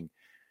to being,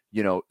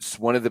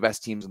 one of the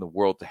best teams in the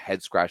world to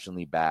head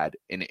scratchingly bad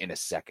in a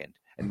second.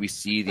 And we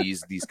see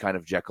these kind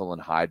of Jekyll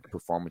and Hyde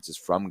performances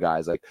from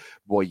guys like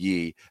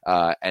Boyer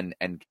and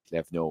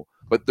Clevenot,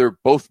 but they're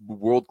both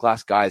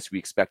world-class guys who we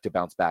expect to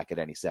bounce back at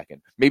any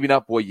second. Maybe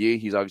not Boyer.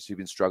 He's obviously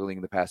been struggling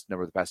in the past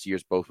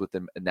years, both with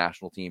the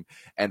national team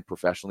and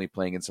professionally,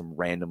 playing in some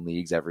random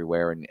leagues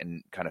everywhere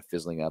and kind of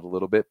fizzling out a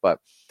little bit. But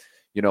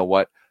you know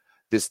what?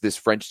 This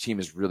French team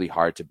is really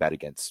hard to bet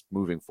against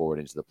moving forward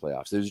into the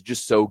playoffs. They're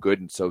just so good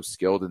and so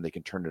skilled, and they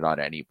can turn it on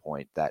at any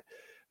point that,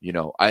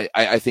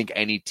 I think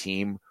any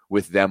team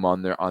with them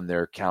on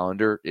their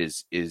calendar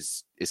is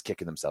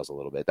kicking themselves a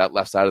little bit. That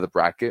left side of the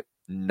bracket,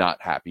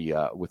 not happy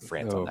with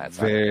France on that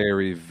side.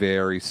 Very,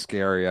 very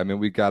scary. I mean,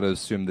 we got to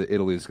assume that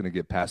Italy is going to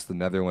get past the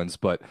Netherlands,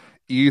 but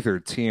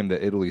either team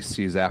that Italy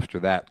sees after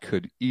that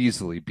could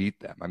easily beat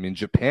them. I mean,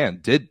 Japan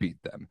did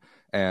beat them,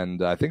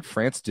 and I think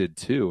France did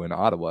too in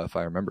Ottawa, if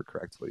I remember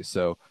correctly.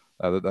 So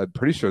I'm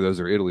pretty sure those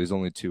are Italy's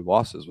only 2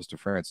 losses, was to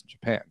France and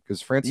Japan,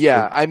 because France.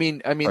 Yeah, I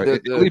mean,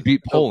 Italy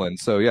beat Poland,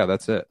 so yeah,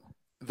 that's it.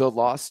 The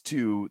loss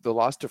to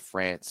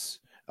France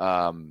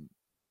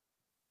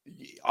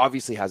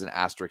obviously has an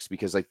asterisk,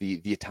 because like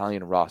the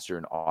Italian roster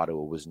in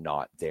Ottawa was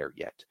not there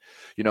yet.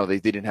 They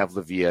didn't have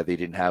Lavia, they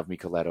didn't have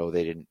Micheletto,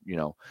 they didn't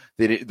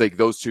like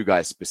those 2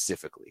 guys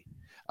specifically.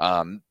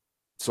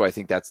 So I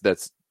think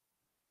that's.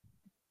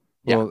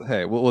 Yeah. Well,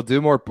 hey, we'll do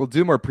more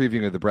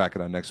previewing of the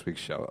bracket on next week's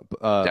show.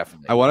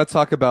 Definitely. I want to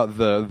talk about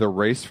the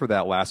race for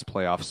that last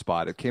playoff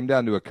spot. It came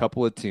down to a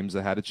couple of teams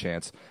that had a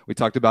chance. We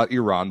talked about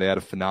Iran; they had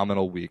a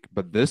phenomenal week,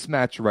 but this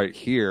match right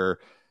here,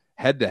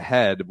 head to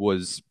head,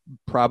 was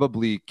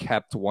probably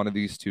kept one of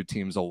these 2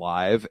 teams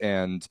alive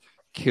and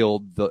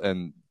kept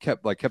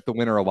the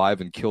winner alive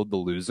and killed the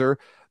loser.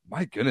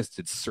 My goodness,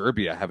 did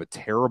Serbia have a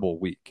terrible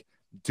week?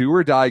 Do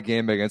or die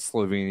game against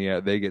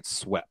Slovenia, they get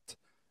swept.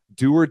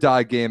 Do or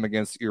die game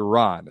against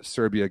Iran,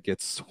 Serbia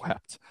gets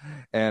swept,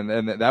 and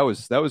that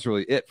was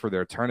really it for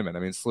their tournament. I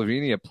mean,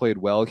 Slovenia played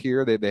well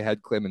here. They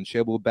had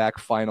Klemenchebu back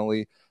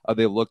finally.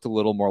 They looked a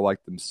little more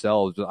like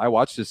themselves. I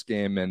watched this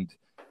game, and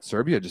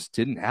Serbia just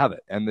didn't have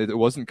it, and it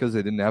wasn't because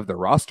they didn't have their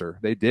roster.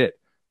 They did.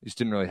 They just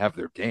didn't really have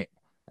their game,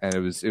 and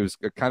it was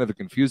a kind of a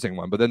confusing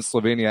one. But then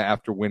Slovenia,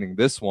 after winning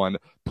this one,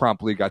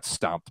 promptly got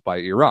stomped by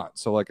Iran.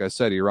 So, like I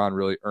said, Iran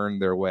really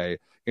earned their way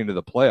into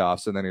the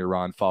playoffs, and then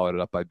Iran followed it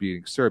up by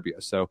beating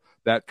Serbia. So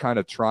that kind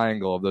of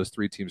triangle of those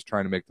 3 teams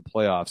trying to make the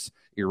playoffs,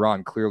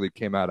 Iran clearly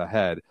came out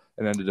ahead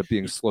and ended up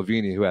being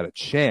Slovenia, who had a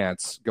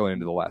chance going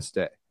into the last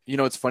day.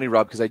 It's funny,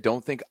 Rob, because I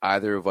don't think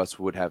either of us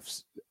would have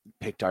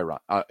picked Iran,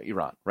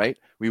 right?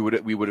 We would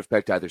have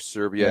picked either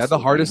Serbia. They had the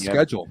hardest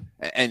schedule,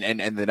 and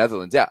the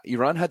Netherlands. Yeah,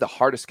 Iran had the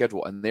hardest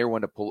schedule, and they were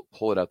one to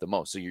pull it out the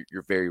most. So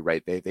you're very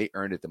right. They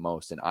earned it the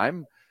most, and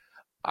I'm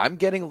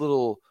getting a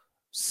little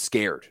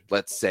scared,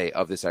 let's say,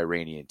 of this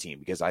Iranian team,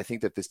 because I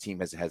think that this team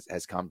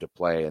has come to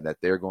play, and that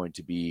they're going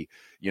to be,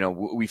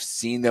 we've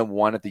seen them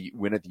win at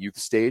the youth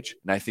stage,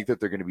 and I think that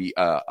they're going to be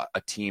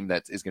a team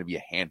that is going to be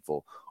a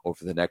handful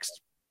over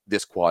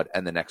this quad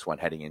and the next one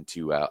heading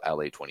into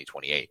LA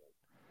 2028.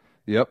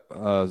 Yep,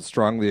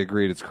 strongly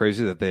agreed. It's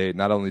crazy that they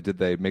not only did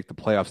they make the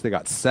playoffs, they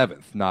got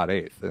 7th, not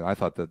 8th. And I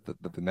thought that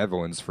the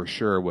Netherlands for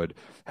sure would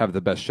have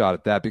the best shot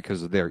at that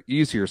because of their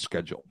easier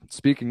schedule.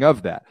 Speaking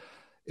of that,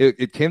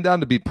 it came down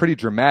to be pretty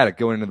dramatic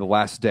going into the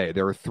last day.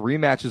 There were 3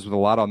 matches with a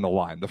lot on the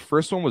line. The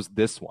first one was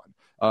this one.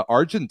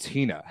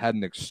 Argentina had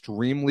an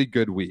extremely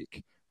good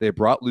week. They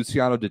brought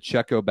Luciano Di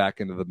Cecco back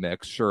into the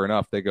mix. Sure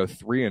enough, they go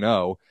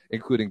 3-0,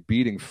 including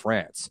beating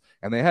France.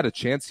 And they had a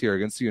chance here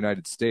against the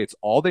United States.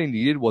 All they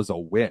needed was a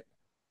win.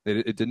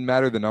 It didn't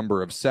matter the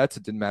number of sets.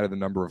 It didn't matter the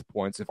number of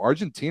points. If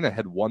Argentina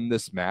had won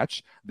this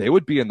match, they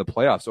would be in the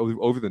playoffs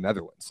over the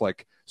Netherlands,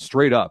 like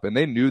straight up. And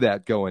they knew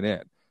that going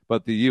in.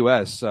 But the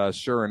U.S.,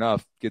 sure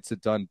enough, gets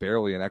it done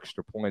barely in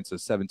extra points, a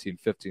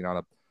 17-15 on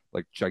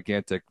a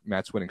gigantic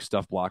match-winning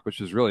stuff block,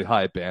 which is really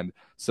hype, and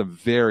some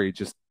very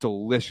just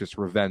delicious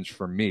revenge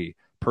for me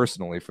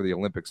personally for the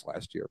Olympics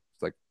last year.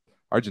 It's like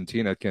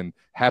Argentina can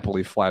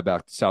happily fly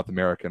back to South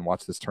America and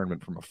watch this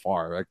tournament from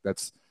afar. Right?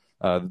 That's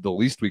the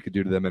least we could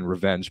do to them in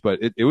revenge. But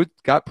it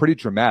got pretty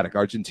dramatic.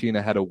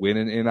 Argentina had a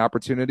win-in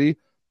opportunity,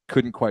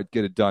 couldn't quite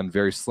get it done,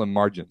 very slim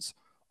margins.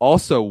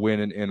 Also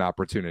win-in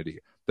opportunity,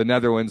 the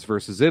Netherlands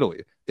versus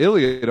Italy.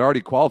 Italy had already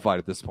qualified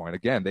at this point.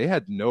 Again, they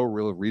had no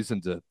real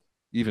reason to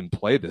even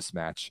play this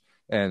match.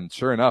 And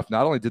sure enough,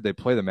 not only did they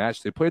play the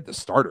match, they played the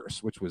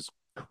starters, which was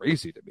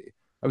crazy to me.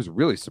 I was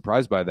really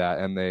surprised by that.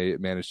 And they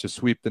managed to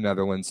sweep the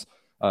Netherlands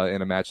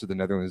in a match that the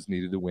Netherlands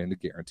needed to win to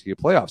guarantee a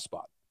playoff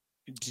spot.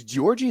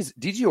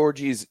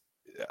 Giorgi's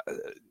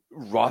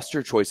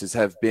roster choices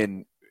have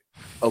been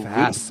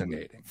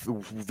fascinating,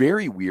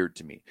 very weird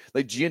to me.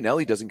 Like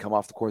Giannelli doesn't come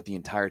off the court the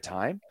entire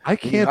time. I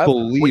can't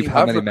believe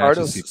how many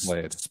matches he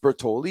played.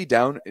 Spertoli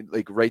down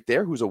like right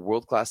there, who's a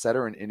world-class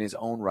setter in his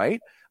own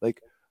right. Like,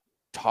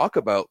 talk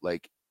about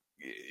like,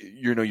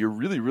 you're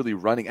really, really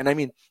running. And I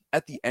mean,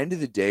 at the end of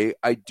the day,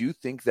 I do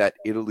think that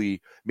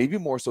Italy, maybe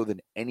more so than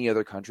any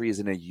other country, is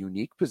in a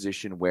unique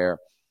position where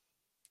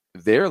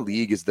their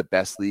league is the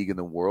best league in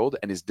the world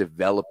and is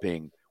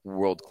developing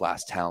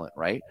world-class talent,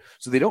 right?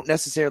 So they don't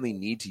necessarily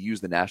need to use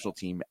the national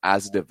team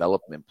as a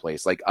development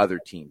place like other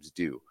teams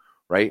do,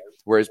 right?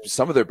 Whereas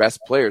some of their best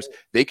players,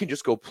 they can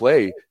just go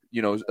play,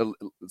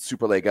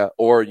 Superlega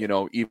or,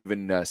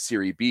 even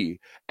Serie B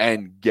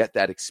and get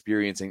that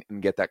experience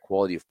and get that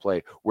quality of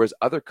play. Whereas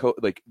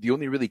like the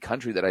only really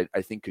country that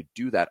I think could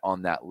do that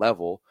on that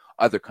level,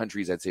 other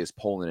countries I'd say is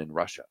Poland and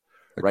Russia,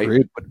 right?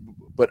 Agreed.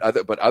 But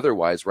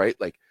otherwise, right?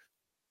 Like,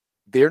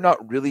 they're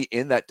not really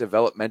in that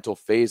developmental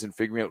phase and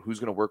figuring out who's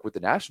going to work with the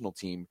national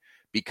team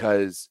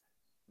because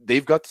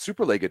they've got the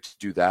Superlega to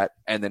do that.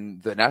 And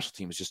then the national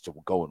team is just to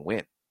go and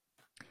win.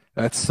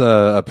 That's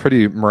a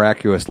pretty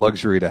miraculous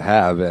luxury to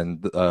have.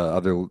 And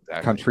other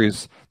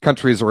countries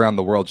around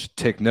the world should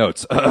take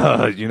notes.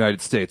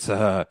 United States,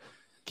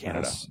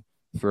 Canada.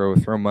 Throw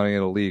money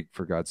in a league,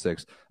 for God's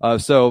sakes.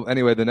 So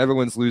anyway, the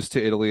Netherlands lose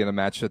to Italy in a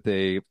match that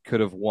they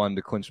could have won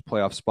to clinch a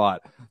playoff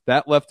spot.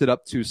 That left it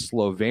up to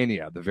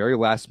Slovenia. The very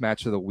last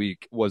match of the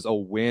week was a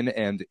win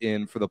and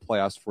in for the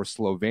playoffs for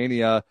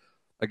Slovenia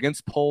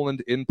against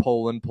Poland in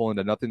Poland. Poland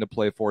had nothing to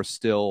play for,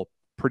 still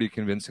pretty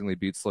convincingly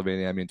beat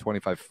Slovenia. I mean,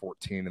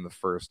 25-14 in the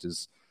first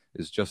is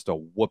just a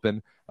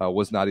whooping.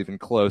 Was not even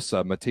close.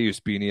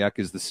 Mateusz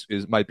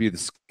Bieniek might be the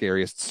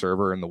scariest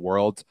server in the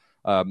world.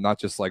 Not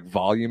just like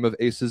volume of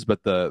aces,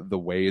 but the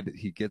way that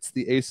he gets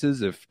the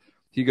aces. If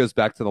he goes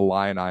back to the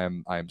line, I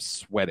am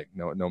sweating.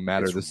 No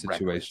matter the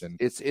situation.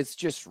 It's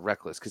just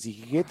reckless because he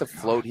can hit the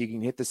float, he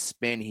can hit the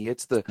spin, he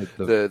hits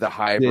the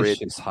hybrid,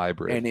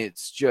 and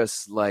it's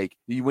just like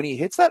when he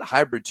hits that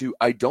hybrid too.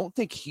 I don't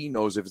think he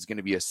knows if it's going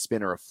to be a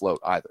spin or a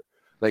float either.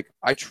 Like,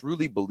 I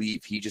truly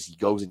believe he just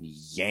goes and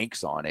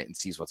yanks on it and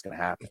sees what's going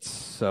to happen. It's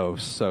so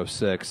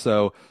sick.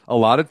 So a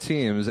lot of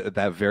teams at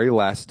that very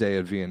last day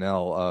at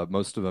VNL,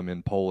 most of them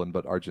in Poland,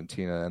 but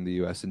Argentina and the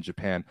U.S. and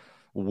Japan,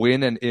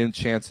 win and in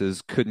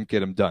chances, couldn't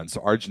get them done.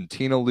 So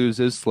Argentina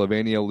loses,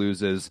 Slovenia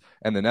loses,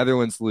 and the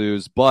Netherlands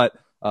lose. But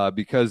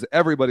because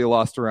everybody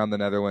lost around the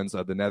Netherlands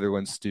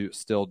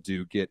still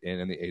do get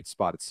in the 8th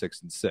spot at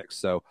 6-6.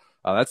 So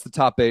that's the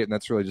top 8, and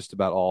that's really just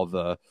about all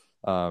the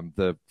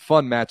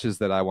fun matches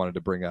that I wanted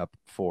to bring up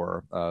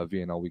for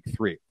VNL Week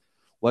 3.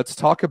 Let's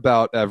talk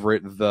about,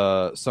 Everett,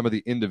 some of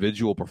the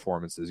individual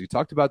performances. You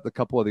talked about a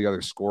couple of the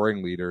other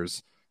scoring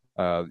leaders.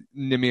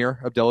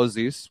 Nimir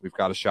Abdelaziz, we've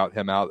got to shout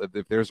him out.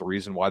 If there's a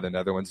reason why the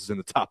Netherlands is in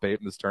the top 8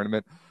 in this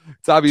tournament,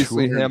 it's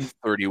obviously him.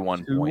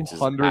 31 points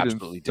is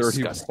absolutely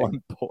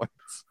disgusting.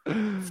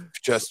 Points.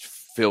 Just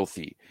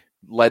filthy.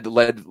 Led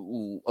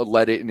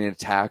it in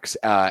attacks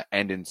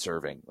and in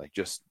serving. Like,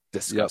 just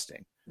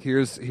disgusting. Yep.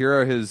 Here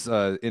are his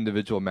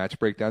individual match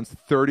breakdowns: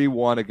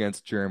 31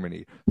 against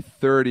Germany,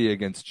 30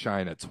 against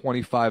China,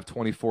 25,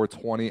 24,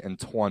 20, and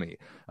 20.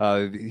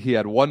 He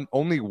had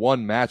only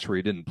one match where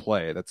he didn't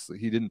play.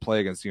 He didn't play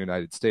against the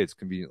United States,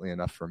 conveniently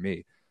enough for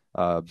me,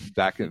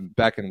 back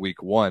in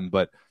week 1.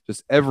 But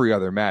just every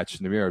other match,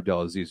 Namir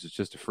Abdelaziz is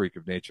just a freak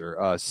of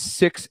nature.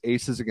 6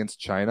 aces against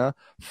China,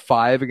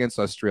 5 against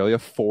Australia,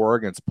 4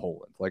 against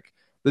Poland. Like,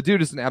 the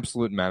dude is an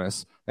absolute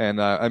menace. And,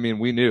 I mean,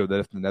 we knew that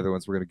if the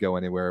Netherlands were going to go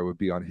anywhere, it would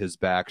be on his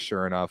back.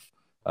 Sure enough,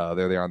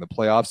 there they are in the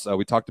playoffs.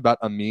 We talked about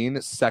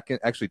Amin, second,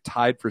 actually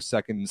tied for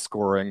second in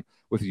scoring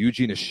with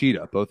Yuji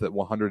Nishida, both at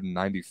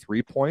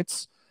 193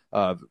 points.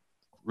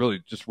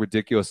 Really just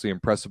ridiculously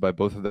impressive by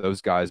both of those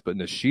guys. But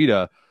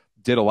Nishida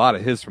did a lot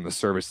of his from the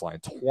service line,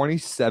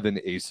 27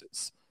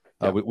 aces.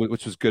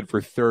 Which was good for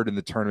third in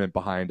the tournament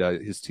behind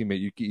his teammate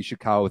Yuki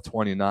Ishikawa with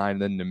 29,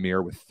 and then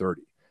Namir with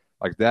 30.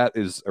 Like, that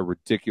is a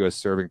ridiculous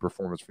serving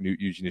performance for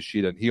Yuji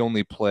Nishida. And he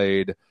only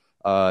played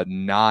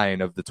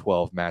 9 of the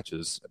 12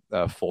 matches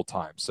full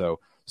time. So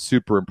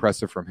super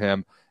impressive from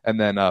him. And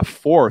then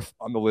fourth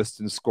on the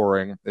list in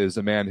scoring is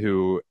a man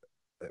who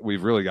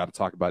we've really got to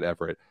talk about,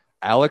 Everett.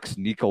 Alex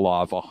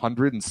Nikolov,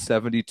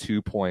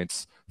 172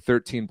 points,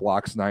 13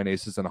 blocks, 9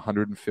 aces, and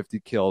 150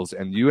 kills.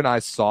 And you and I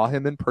saw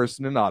him in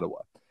person in Ottawa.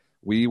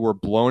 We were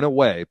blown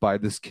away by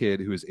this kid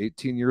who is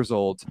 18 years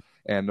old,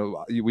 and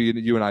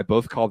you and I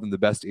both called him the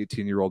best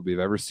 18-year-old we've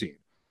ever seen.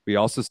 We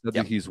also said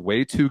that he's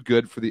way too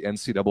good for the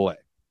NCAA.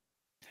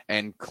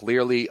 And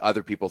clearly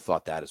other people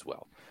thought that as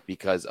well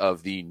because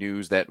of the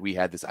news that we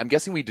had this. I'm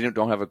guessing we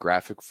don't have a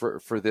graphic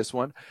for this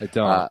one. I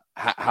don't.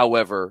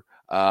 However,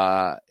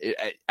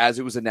 as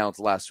it was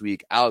announced last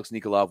week, Alex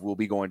Nikolov will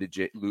be going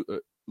to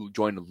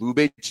join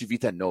Lube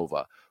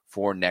Civitanova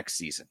for next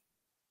season.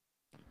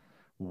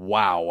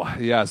 Wow.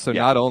 Yeah. So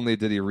not only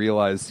did he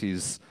realize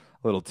he's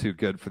a little too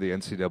good for the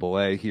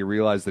NCAA, he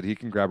realized that he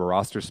can grab a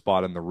roster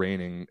spot in the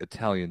reigning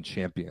Italian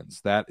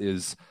champions. That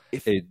is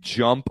a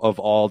jump of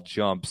all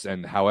jumps.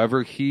 And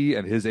however he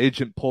and his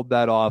agent pulled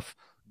that off,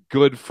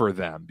 good for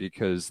them,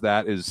 because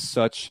that is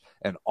such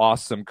an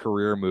awesome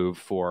career move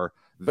for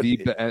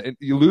and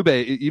Lube.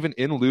 Even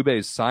in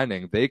Lube's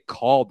signing, they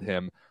called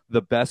him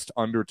the best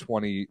under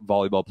 20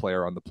 volleyball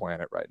player on the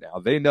planet right now.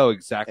 They know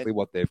exactly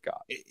what they've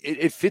got.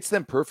 It fits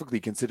them perfectly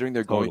considering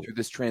they're going through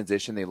this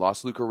transition. They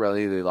lost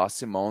Lucarelli, they lost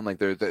Simone. Like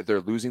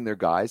they're losing their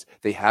guys.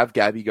 They have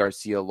Gabby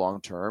Garcia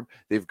long term.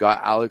 They've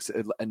got Alex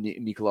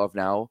Nikolov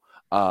now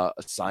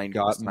signed.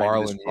 Got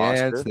Marlon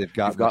Yance. They've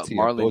got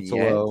Marlon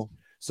Yance.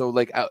 So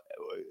like.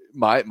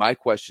 My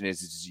question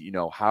is, you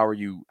know, how are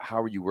you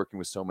working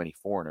with so many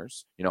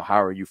foreigners? You know,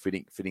 how are you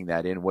fitting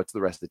that in? What's the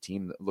rest of the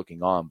team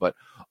looking on? But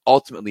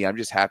ultimately, I'm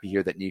just happy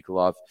here that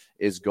Nikolov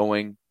is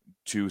going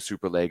to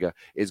Superlega,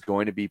 is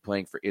going to be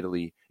playing for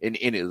Italy in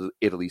Italy.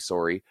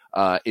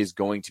 Is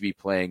going to be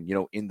playing, you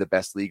know, in the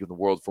best league in the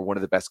world for one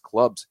of the best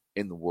clubs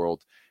in the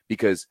world,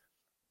 because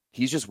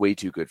he's just way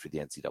too good for the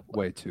NCAA.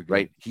 Way too good.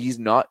 Right? He's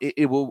not. I think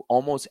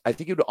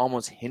it would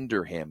almost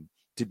hinder him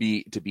to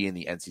be in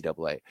the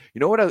NCAA. You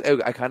know what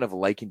I kind of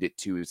likened it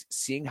to is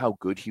seeing how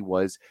good he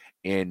was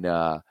in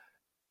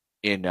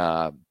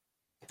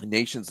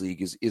Nations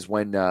League is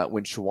when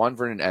Shawan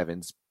Vernon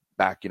Evans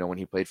back, you know, when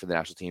he played for the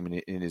national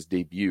team in his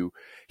debut,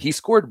 he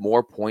scored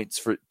more points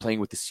for playing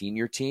with the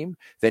senior team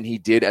than he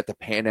did at the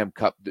Pan Am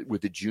Cup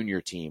with the junior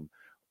team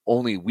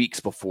only weeks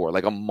before,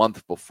 like a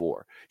month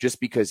before, just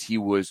because he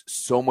was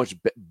so much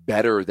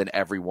better than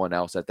everyone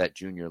else at that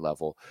junior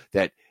level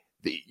that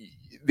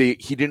he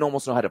didn't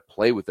almost know how to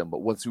play with them.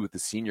 But once he was with the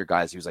senior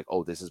guys, he was like,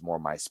 oh, this is more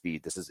my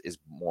speed. This is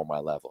more my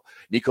level.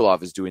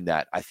 Nikolov is doing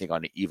that, I think,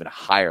 on an even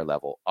higher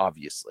level,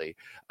 obviously.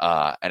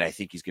 And I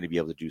think he's going to be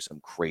able to do some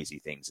crazy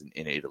things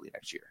in Italy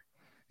next year.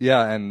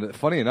 Yeah, and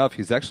funny enough,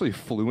 he's actually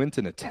fluent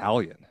in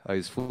Italian.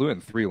 He's fluent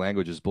in 3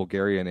 languages,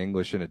 Bulgarian,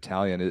 English, and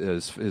Italian.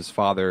 His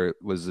father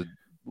was a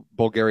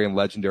Bulgarian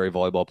legendary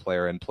volleyball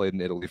player and played in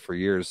Italy for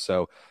years.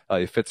 So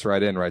he fits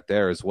right in right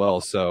there as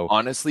well. So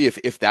honestly,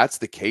 if that's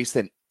the case,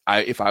 then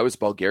if I was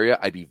Bulgaria,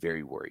 I'd be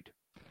very worried.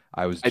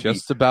 I was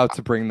about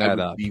to bring that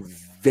up. I'd be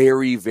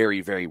very,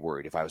 very, very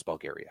worried if I was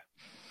Bulgaria.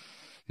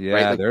 Yeah,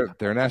 right? Like,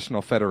 their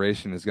national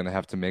federation is going to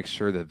have to make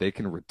sure that they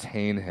can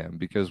retain him,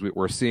 because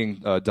we're seeing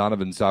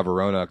Donovan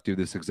Zavaronak do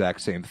this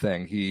exact same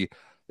thing. He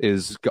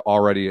is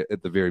already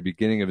at the very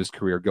beginning of his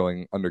career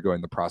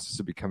undergoing the process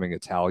of becoming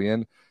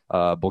Italian.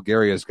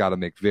 Bulgaria's got to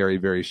make very,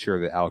 very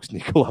sure that Alex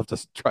Nikolov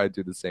doesn't try to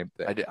do the same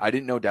thing. I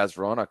didn't know Daz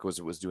Veronik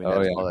was doing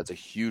that as well. That's a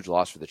huge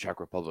loss for the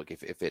Czech Republic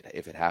if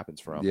it happens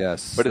for him.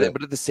 Yes, but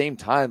at the same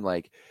time,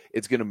 like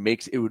it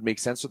would make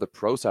sense for the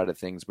pro side of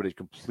things, but it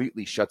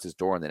completely shuts his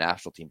door on the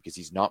national team because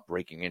he's not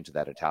breaking into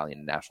that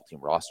Italian national team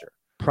roster.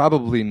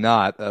 Probably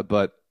not,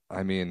 but.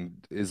 I mean,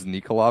 is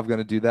Nikolov going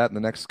to do that in the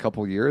next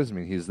couple of years? I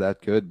mean, he's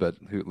that good, but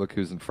look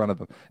who's in front of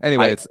him.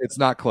 Anyway, it's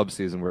not club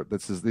season.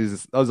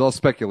 That was all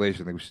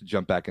speculation. I think we should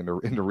jump back into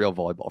real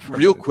volleyball.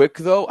 Real quick,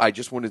 though, I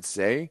just wanted to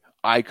say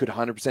I could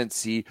 100%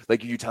 see,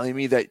 like, are you telling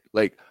me that,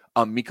 like,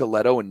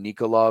 Mikoleto and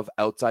Nikolov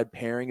outside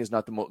pairing is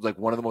not the most, like,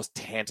 one of the most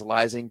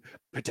tantalizing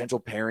potential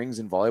pairings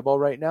in volleyball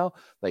right now.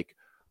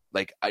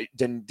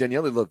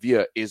 Daniele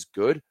Lavia is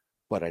good,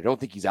 but I don't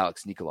think he's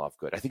Alex Nikolov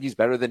good. I think he's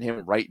better than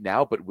him right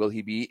now, but will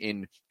he be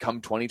in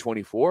come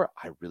 2024?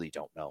 I really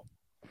don't know.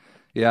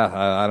 Yeah,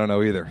 I don't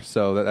know either.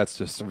 So that's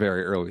just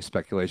very early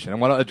speculation. I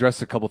want to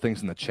address a couple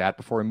things in the chat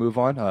before we move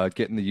on.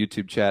 Get in the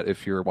YouTube chat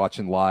if you're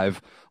watching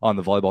live on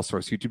the Volleyball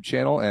Source YouTube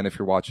channel. And if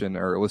you're watching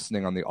or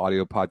listening on the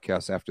audio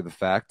podcast after the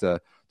fact,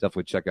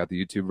 definitely check out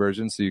the YouTube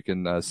version so you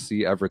can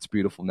see Everett's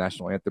beautiful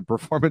national anthem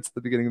performance at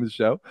the beginning of the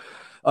show.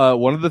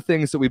 One of the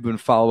things that we've been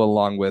following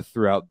along with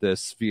throughout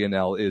this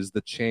VNL is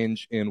the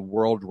change in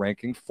world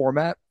ranking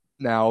format.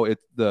 Now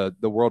the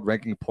world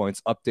ranking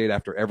points update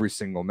after every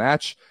single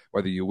match,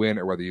 whether you win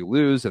or whether you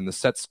lose, and the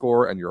set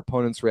score and your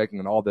opponent's ranking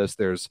and all this.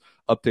 There's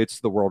updates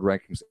to the world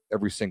rankings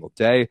every single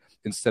day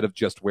instead of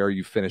just where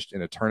you finished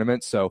in a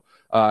tournament. So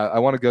I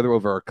want to go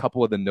over a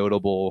couple of the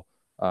notable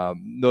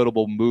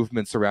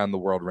movements around the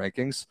world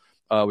rankings.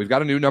 We've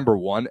got a new number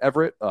one,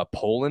 Everett.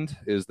 Poland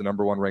is the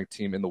number one ranked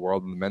team in the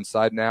world on the men's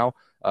side now.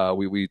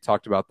 We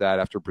talked about that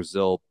after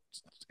Brazil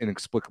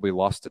inexplicably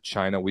lost to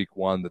China week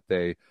one, that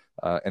they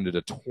ended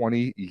a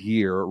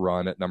 20-year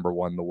run at number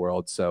one in the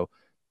world. So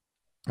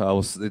they're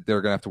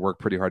going to have to work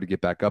pretty hard to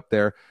get back up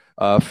there.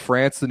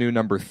 France, the new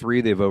number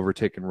three, they've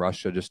overtaken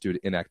Russia just due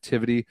to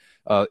inactivity.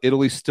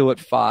 Italy's still at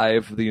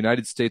 5. The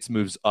United States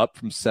moves up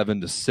from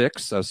 7 to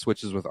 6,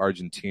 switches with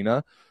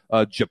Argentina.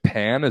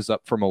 Japan is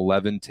up from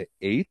 11 to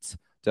 8,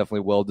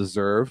 definitely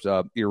well-deserved.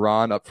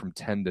 Iran up from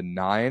 10 to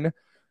 9.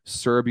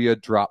 Serbia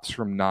drops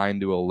from 9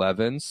 to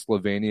 11.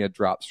 Slovenia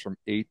drops from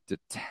 8 to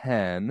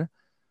 10.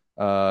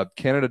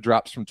 Canada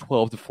drops from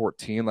 12 to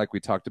 14, like we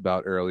talked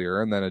about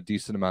earlier, and then a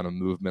decent amount of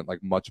movement,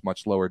 like much,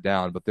 much lower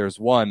down. But there's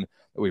one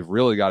that we've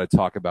really got to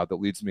talk about that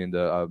leads me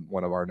into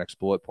one of our next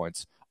bullet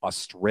points,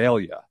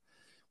 Australia.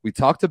 We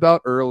talked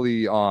about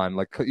early on,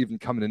 like even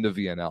coming into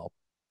VNL,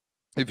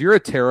 if you're a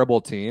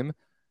terrible team,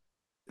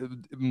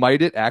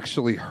 might it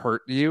actually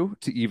hurt you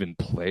to even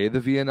play the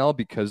VNL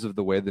because of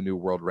the way the new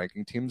world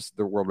ranking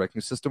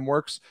system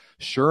works?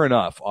 Sure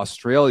enough,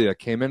 Australia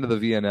came into the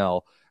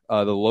VNL,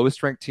 the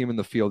lowest ranked team in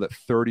the field at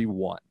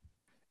 31.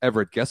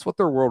 Everett, guess what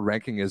their world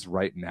ranking is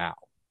right now?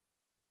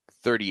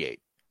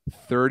 38.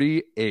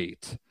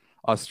 38.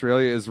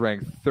 Australia is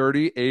ranked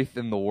 38th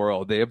in the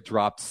world. They have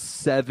dropped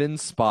 7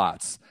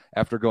 spots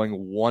after going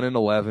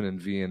 1-11 in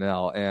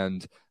VNL.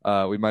 And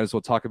we might as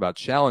well talk about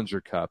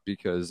Challenger Cup,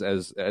 because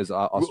as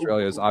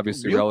Australia is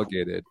obviously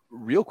relegated.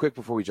 Real quick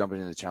before we jump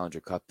into the Challenger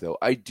Cup, though,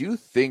 I do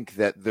think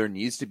that there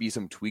needs to be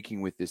some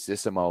tweaking with this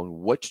system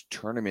on which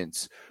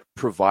tournaments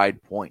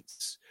provide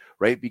points,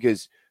 right?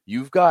 Because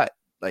you've got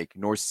like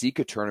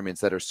NORCECA tournaments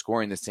that are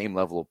scoring the same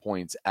level of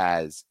points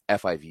as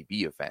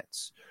FIVB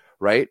events,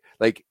 right?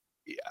 Like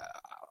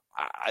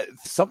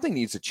something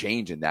needs to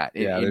change in that.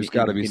 There's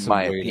got to be some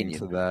my weighting opinion,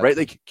 to that, right?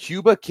 Like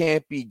Cuba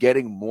can't be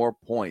getting more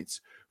points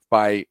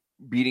by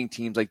beating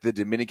teams like the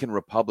Dominican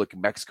Republic,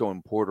 Mexico,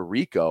 and Puerto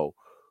Rico,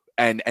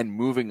 and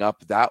moving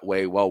up that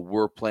way while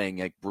we're playing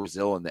like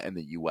Brazil and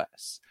the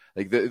U.S.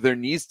 Like there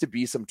needs to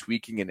be some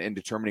tweaking and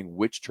determining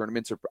which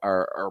tournaments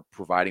are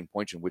providing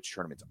points and which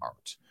tournaments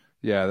aren't.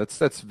 Yeah,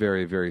 that's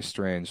very, very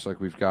strange. Like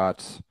we've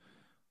got,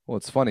 well,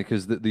 it's funny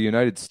because the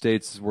United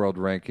States world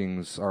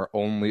rankings are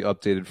only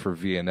updated for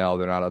VNL.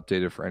 They're not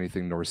updated for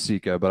anything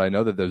NORCECA, but I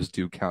know that those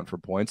do count for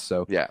points.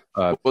 So yeah,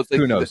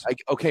 who knows?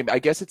 I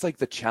guess it's like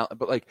the challenge,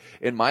 but like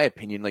in my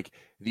opinion, like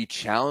the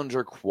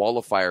Challenger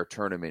qualifier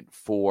tournament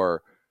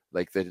for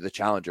like the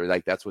Challenger,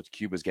 like that's what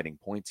Cuba's getting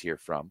points here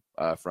from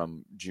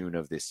June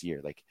of this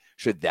year. Like,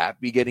 should that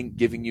be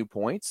giving you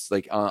points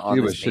like on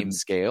the same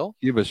scale?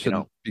 Cuba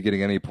shouldn't be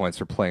getting any points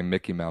for playing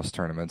Mickey Mouse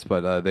tournaments,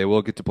 but they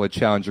will get to play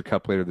Challenger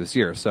Cup later this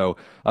year. So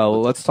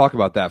let's talk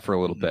about that for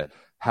a little bit.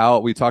 How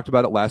we talked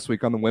about it last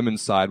week on the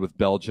women's side with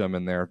Belgium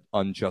and their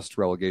unjust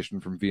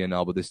relegation from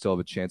VNL, but they still have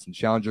a chance in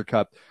Challenger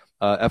Cup.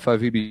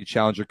 FIVB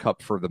Challenger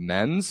Cup for the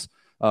men's.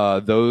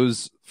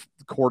 Those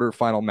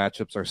quarterfinal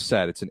matchups are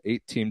set. It's an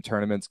 8-team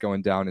tournament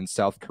going down in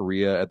South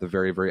Korea at the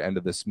very, very end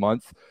of this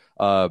month.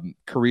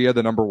 Korea,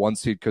 the number 1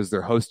 seed, because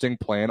they're hosting,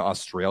 playing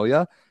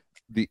Australia,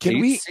 the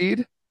 8th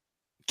seed.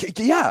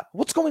 Yeah,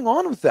 what's going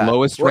on with that?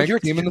 Lowest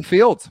ranked team in the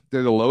field.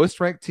 They're the lowest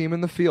ranked team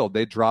in the field.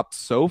 They dropped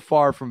so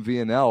far from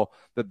VNL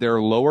that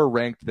they're lower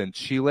ranked than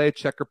Chile,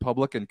 Czech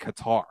Republic, and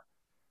Qatar.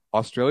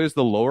 Australia is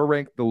the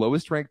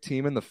lowest ranked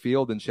team in the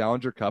field in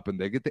Challenger Cup, and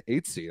they get the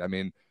 8th seed. I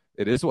mean,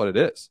 it is what it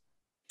is.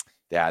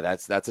 Yeah,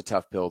 that's a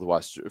tough pill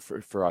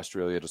for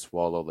Australia to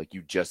swallow. Like,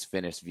 you just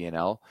finished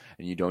VNL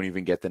and you don't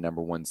even get the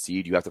number 1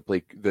 seed. You have to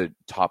play the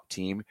top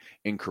team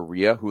in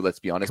Korea, who, let's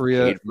be honest,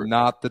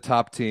 not the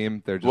top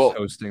team. They're just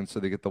hosting, so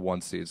they get the 1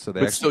 seed. So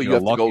they actually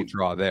get a lucky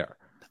draw there.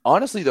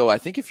 Honestly, though, I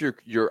think if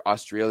you're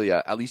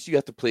Australia, at least you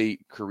have to play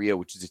Korea,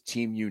 which is a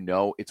team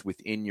it's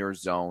within your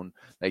zone.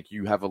 Like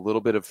you have a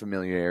little bit of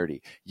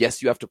familiarity.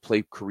 Yes, you have to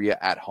play Korea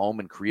at home,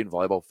 and Korean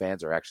volleyball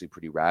fans are actually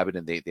pretty rabid,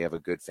 and they have a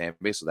good fan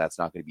base, so that's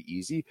not going to be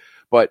easy.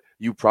 But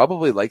you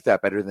probably like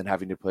that better than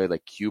having to play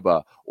like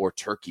Cuba or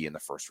Turkey in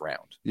the first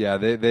round. Yeah,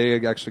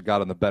 they actually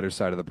got on the better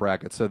side of the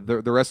bracket. So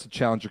the rest of the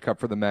Challenger Cup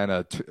for the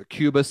men,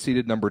 Cuba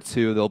seeded number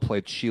 2. They'll play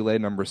Chile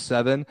number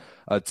 7,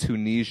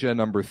 Tunisia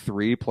number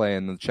 3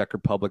 playing the Czech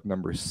Republic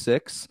number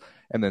 6,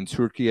 and then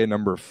Turkey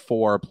number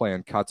 4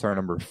 playing Qatar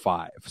number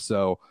 5.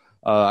 So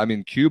I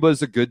mean, Cuba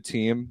is a good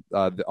team.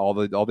 All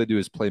they do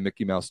is play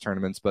Mickey Mouse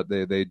tournaments, but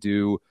they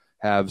do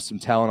have some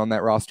talent on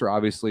that roster.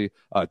 Obviously,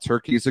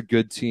 Turkey's a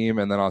good team,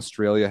 and then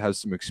Australia has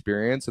some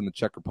experience, and the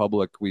Czech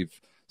Republic we've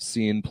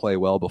seen play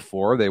well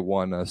before. They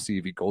won a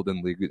CV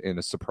Golden League in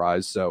a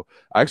surprise. So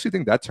I actually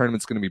think that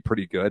tournament's going to be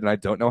pretty good. And I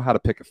don't know how to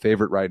pick a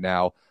favorite right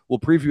now. We'll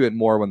preview it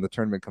more when the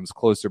tournament comes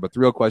closer. But the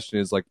real question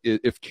is, like,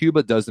 if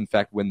Cuba does in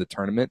fact win the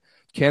tournament,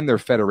 can their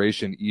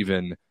federation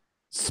even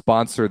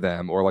sponsor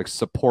them or like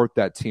support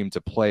that team to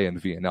play in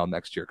VNL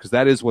next year? Because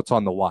that is what's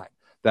on the line.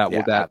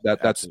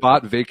 That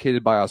spot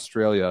vacated by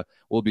Australia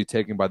will be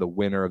taken by the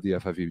winner of the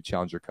FIVB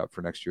Challenger Cup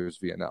for next year's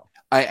VNL.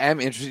 I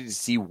am interested to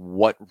see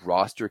what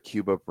roster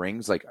Cuba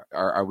brings. Like,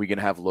 are we going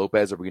to have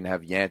Lopez? Are we going to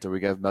have Yant? Are we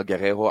going to have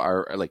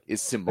Melgarejo?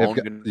 Is Simone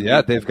going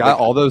to? They've got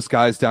all those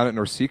guys down at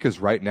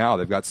Norsica's right now.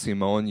 They've got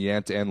Simone,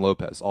 Yant, and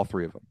Lopez, all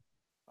 3 of them.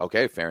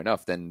 Okay, fair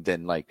enough. Then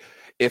like,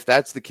 if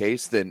that's the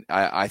case, then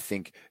I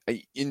think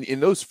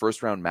in those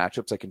first round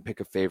matchups, I can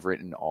pick a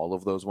favorite in all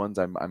of those ones.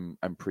 I'm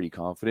pretty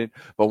confident.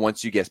 But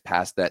once you get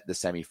past that, the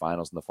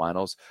semifinals and the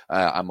finals,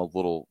 I'm a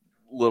little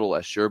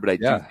less sure. But I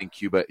do think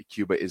Cuba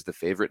is the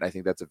favorite, and I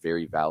think that's a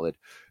very valid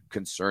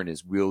concern.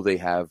 Is will they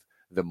have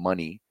the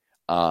money?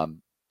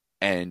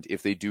 And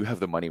if they do have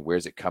the money,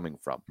 where's it coming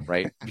from,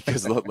 right?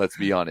 Because let's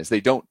be honest,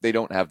 they don't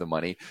have the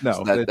money. No,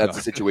 so that's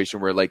a situation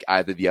where like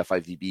either the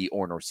FIVB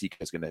or Norsica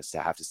is going to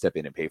have to step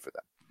in and pay for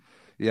them.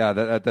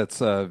 Yeah, that's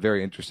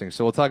very interesting.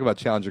 So we'll talk about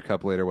Challenger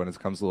Cup later when it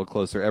comes a little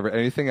closer. Everett,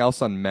 anything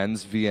else on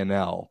men's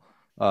VNL?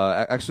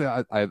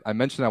 Actually, I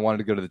mentioned I wanted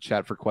to go to the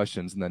chat for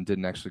questions and then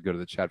didn't actually go to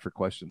the chat for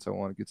questions. So I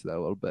want to get to that a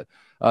little bit.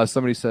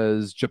 Somebody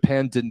says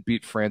Japan didn't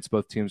beat France.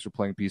 Both teams were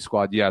playing B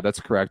squad. Yeah, that's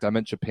correct. I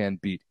meant Japan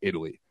beat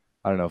Italy.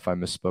 I don't know if I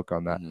misspoke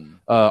on that.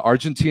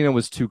 Argentina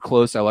was too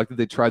close. I like that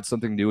they tried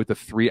something new with the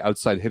 3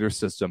 outside hitter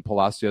system,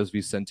 Palacios,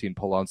 Vicentine,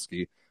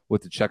 Polanski,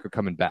 with the Checo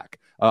coming back.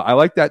 I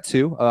like that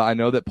too. I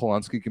know that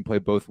Polanski can play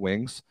both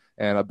wings.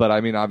 But I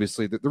mean,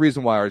 obviously, the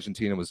reason why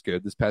Argentina was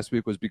good this past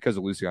week was because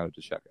of Luciano de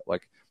Checo.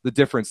 Like, the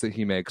difference that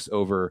he makes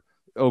over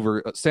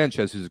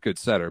Sanchez, who's a good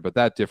setter, but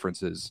that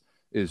difference is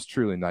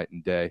truly night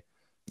and day.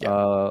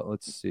 Yeah.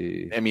 Let's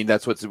see. I mean,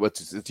 that's what's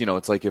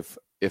it's like if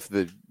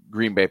the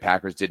Green Bay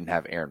Packers didn't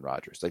have Aaron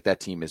Rodgers, like that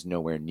team is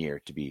nowhere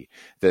near to be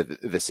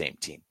the same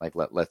team. Like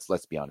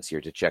let's be honest here.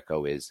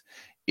 DeCecco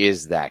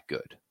is that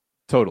good.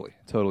 Totally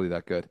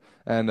that good.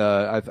 And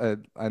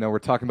I know we're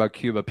talking about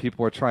Cuba.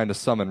 People are trying to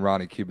summon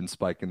Ronnie Cuban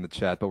Spike in the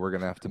chat, but we're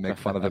going to have to make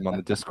fun of him on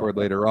the Discord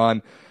later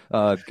on.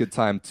 Good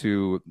time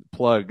to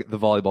plug the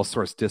Volleyball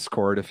Source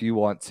Discord. If you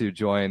want to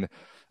join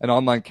an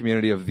online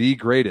community of the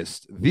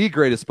greatest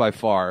by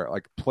far,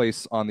 like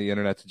place on the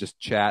internet to just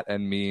chat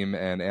and meme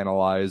and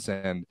analyze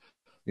and,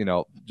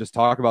 just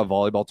talk about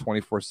volleyball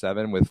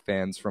 24/7 with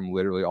fans from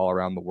literally all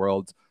around the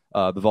world.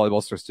 The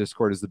Volleyball Source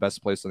Discord is the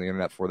best place on the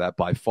internet for that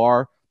by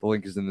far. The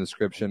link is in the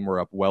description. We're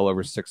up well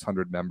over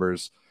 600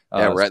 members.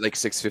 We're at like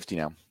 650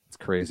 now. It's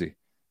crazy.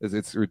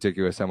 It's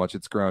ridiculous how much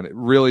it's grown.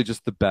 Really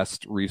just the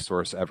best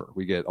resource ever.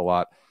 We get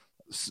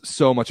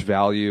so much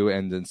value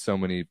and then so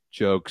many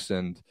jokes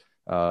and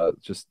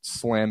just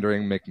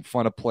slandering, making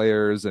fun of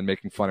players and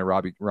making fun of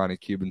Ronnie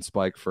Cuban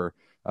Spike for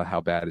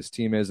how bad his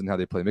team is and how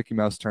they play Mickey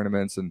Mouse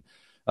tournaments and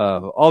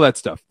all that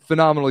stuff.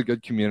 Phenomenally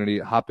good community.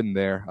 Hop in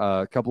there.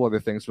 A couple other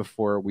things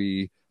before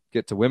we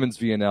get to women's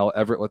VNL.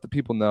 Everett, let the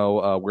people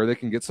know where they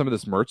can get some of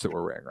this merch that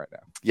we're wearing right now.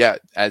 Yeah,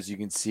 as you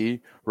can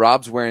see,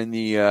 Rob's wearing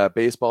the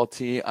baseball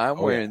tee. I'm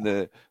wearing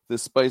the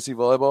spicy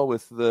volleyball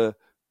with the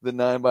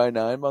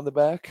 9x9 on the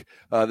back.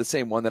 The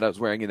same one that I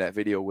was wearing in that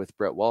video with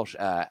Brett Walsh.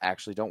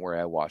 Actually, don't worry,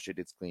 I washed it.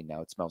 It's clean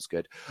now. It smells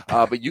good.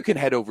 But you can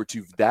head over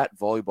to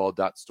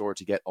thatvolleyball.store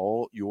to get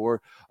all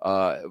your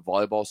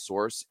volleyball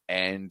source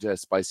and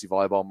spicy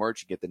volleyball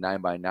merch. You get the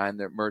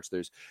 9x9 merch.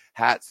 There's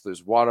hats,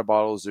 there's water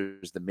bottles,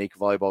 there's the Make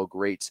Volleyball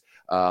Great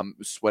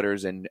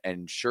sweaters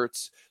and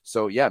shirts.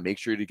 So yeah, make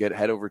sure to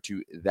head over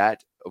to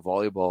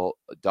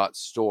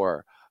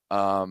thatvolleyball.store.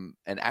 And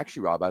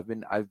actually, Rob, I've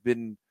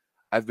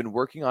been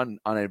working on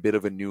a bit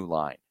of a new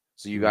line.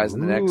 So you guys in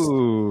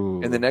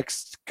the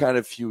next kind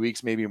of few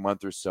weeks, maybe a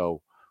month or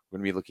so, we're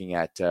going to be looking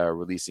at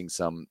releasing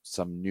some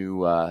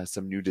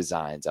new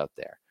designs out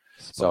there.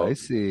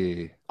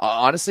 Spicy. So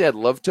honestly, I'd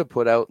love to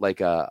put out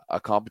like a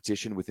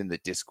competition within the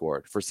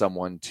Discord for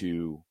someone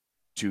to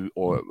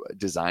or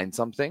design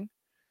something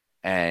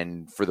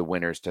and for the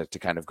winners to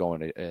kind of go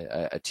in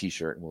a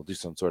t-shirt, and we'll do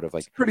some sort of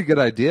like Pretty good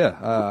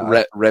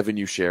idea.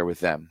 revenue share with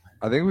them.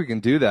 I think we can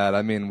do that.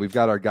 I mean, we've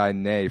got our guy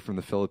Nay from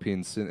the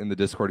Philippines in the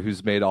Discord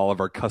who's made all of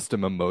our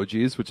custom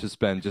emojis, which has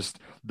been just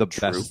the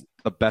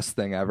best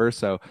thing ever.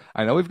 So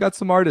I know we've got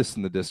some artists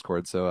in the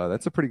Discord, so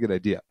that's a pretty good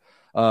idea.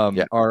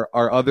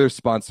 Our other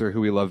sponsor,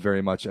 who we love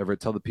very much, Everett,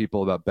 tell the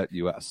people about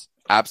BetUS.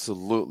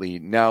 Absolutely.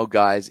 Now,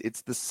 guys,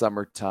 it's the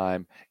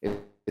summertime.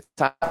 It's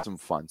time to have some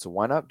fun. So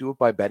why not do it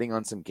by betting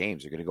on some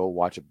games? You're going to go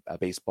watch a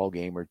baseball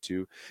game or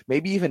two,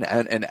 maybe even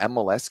an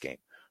MLS game,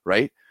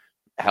 right?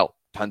 Hell,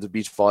 tons of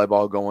beach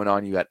volleyball going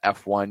on. You got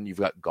F1, you've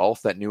got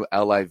golf, that new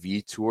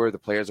LIV tour. The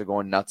players are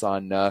going nuts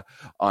on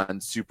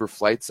super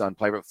flights, on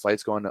private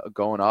flights going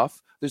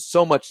off. There's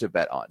so much to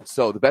bet on.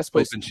 So the best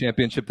place. Open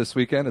Championship this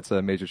weekend. It's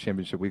a major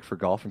championship week for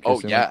golf.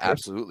 Oh yeah,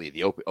 absolutely.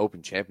 The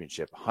Open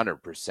Championship,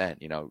 100%.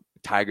 You know,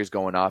 Tiger's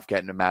going off,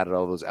 getting him mad at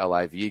all those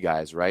LIV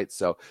guys, right?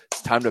 So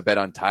it's time to bet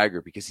on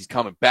Tiger because he's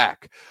coming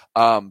back.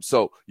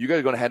 So you got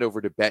to go head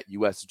over to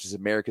BetUS, which is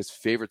America's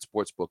favorite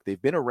sports book.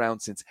 They've been around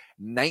since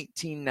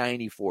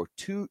 1994.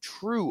 Two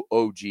true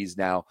OGs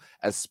now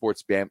as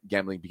sports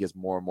gambling becomes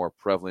more and more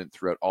prevalent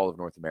throughout all of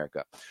North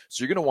America.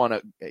 So you're going to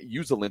want to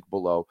use the link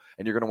below,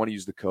 and you're going to want to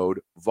use the code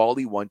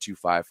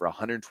Volley125 for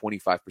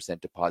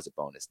 125% deposit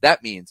bonus.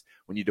 That means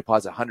when you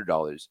deposit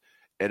 $100,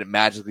 it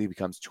magically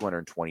becomes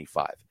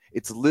 $225.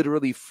 It's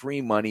literally free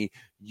money.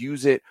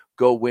 Use it,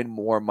 go win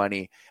more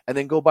money, and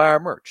then go buy our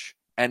merch.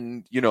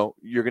 And, you know,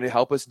 you're going to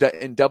help us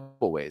in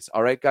double ways.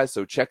 All right, guys?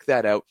 So check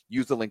that out.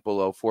 Use the link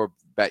below for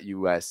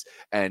BetUS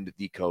and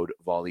the code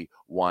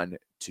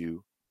Volley125.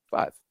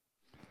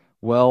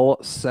 Well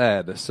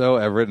said. So,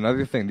 Everett,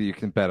 another thing that you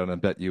can bet on a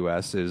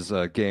BetUS is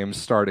games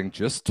starting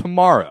just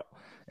tomorrow.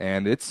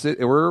 And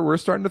we're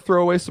starting to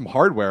throw away some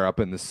hardware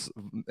up in this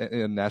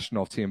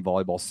national team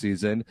volleyball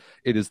season.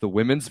 It is the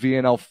women's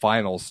VNL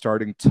finals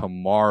starting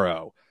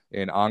tomorrow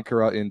in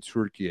Ankara in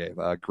Turkey.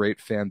 A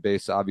great fan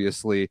base,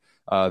 obviously.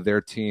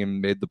 Their team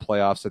made the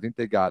playoffs. I think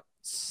they got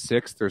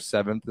 6th or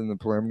 7th in the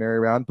preliminary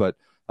round, but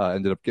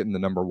ended up getting the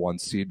number 1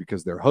 seed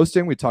because they're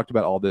hosting. We talked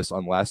about all this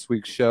on last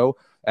week's show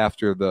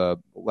after the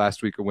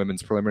last week of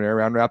women's preliminary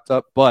round wrapped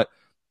up. But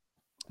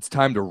it's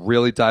time to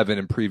really dive in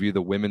and preview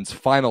the women's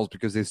finals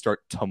because they start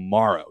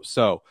tomorrow.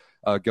 So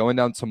going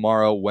down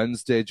tomorrow,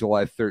 Wednesday,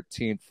 July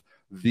 13th,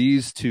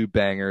 these two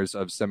bangers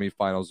of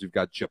semifinals. You've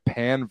got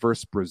Japan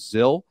versus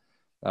Brazil.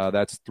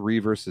 That's 3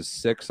 versus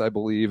 6, I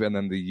believe. And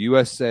then the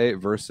USA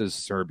versus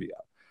Serbia.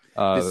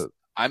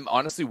 I'm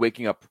honestly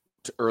waking up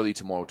early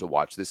tomorrow to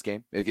watch this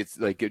game. It's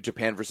like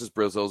Japan versus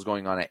Brazil is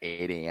going on at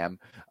 8 a.m.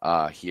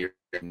 Here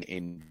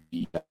in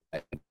the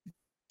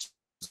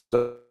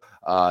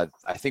I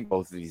think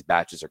both of these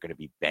matches are going to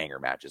be banger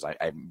matches.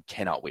 I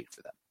cannot wait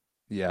for them.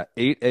 Yeah,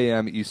 8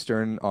 a.m.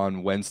 Eastern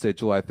on Wednesday,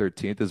 July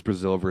 13th is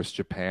Brazil versus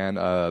Japan.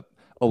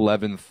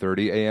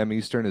 11:30 a.m.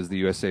 Eastern is the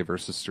USA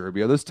versus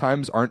Serbia. Those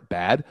times aren't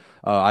bad.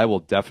 I will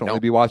definitely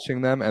be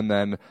watching them. And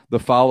then the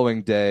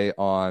following day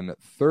on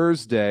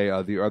Thursday,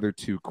 the other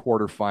two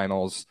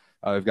quarterfinals,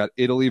 we've got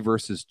Italy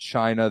versus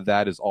China.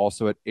 That is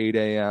also at 8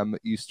 a.m.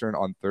 Eastern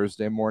on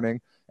Thursday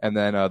morning. And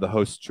then the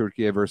host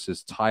Turkey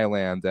versus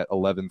Thailand at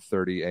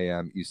 11:30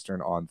 a.m.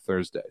 Eastern on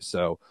Thursday.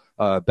 So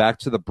back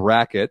to the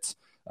brackets.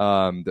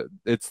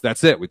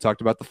 That's it. We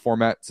talked about the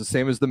format. It's the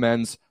same as the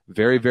men's.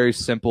 Very, very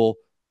simple.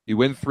 You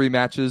win 3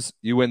 matches,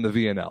 you win the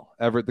VNL.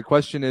 Everett, the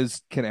question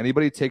is, can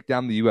anybody take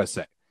down the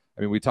USA?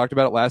 I mean, we talked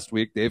about it last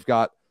week. They've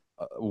got,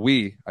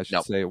 we've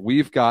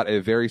got a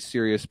very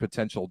serious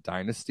potential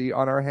dynasty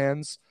on our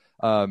hands.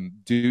 Do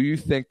you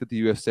think that the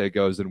USA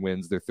goes and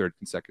wins their 3rd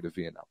consecutive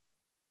VNL?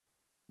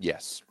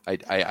 Yes,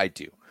 I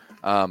do.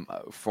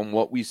 From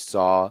what we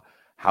saw,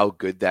 how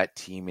good that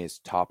team is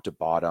top to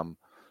bottom.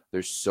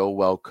 They're so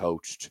well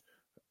coached.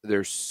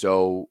 They're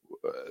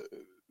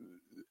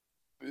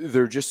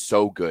just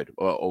so good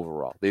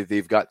overall.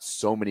 They've got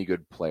so many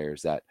good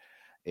players that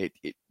it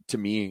to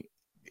me,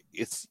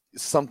 it's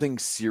something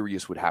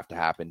serious would have to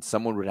happen.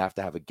 Someone would have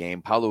to have a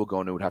game. Paulo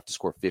Agona would have to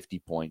score 50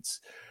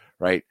 points,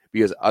 right?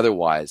 Because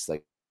otherwise,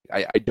 like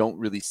I don't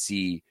really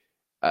see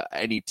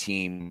any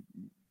team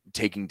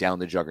taking down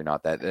the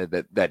juggernaut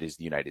that is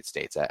the United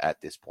States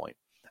at this point.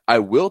 I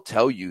will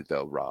tell you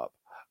though, Rob,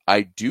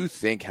 I do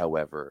think,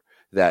 however,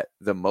 that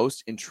the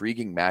most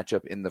intriguing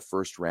matchup in the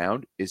first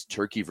round is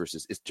Turkey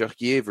versus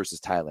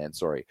Thailand.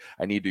 Sorry,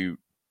 I need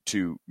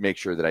to make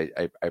sure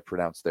that I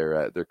pronounce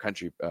their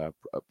country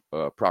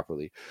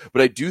properly.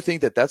 But I do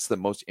think that that's the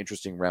most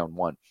interesting round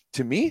one.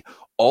 To me,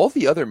 all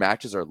the other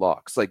matches are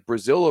locks. Like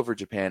Brazil over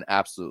Japan,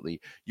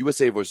 absolutely.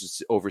 USA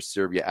over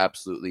Serbia,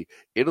 absolutely.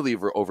 Italy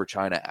over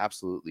China,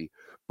 absolutely.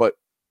 But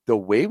the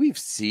way we've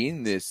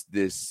seen this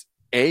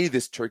A,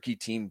 this Turkey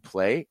team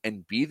play,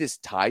 and B, this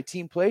Thai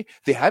team play,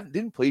 they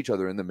didn't play each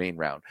other in the main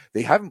round.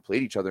 They haven't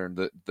played each other in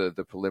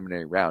the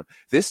preliminary round.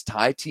 This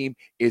Thai team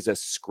is a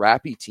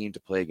scrappy team to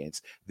play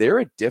against. They're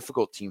a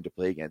difficult team to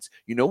play against.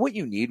 You know what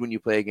you need when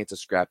you play against a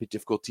scrappy,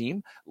 difficult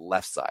team?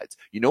 Left sides.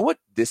 You know what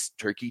this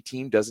Turkey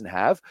team doesn't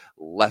have?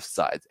 Left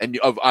sides. And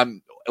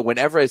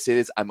whenever I say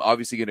this, I'm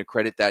obviously going to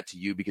credit that to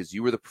you because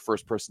you were the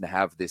first person to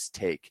have this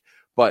take.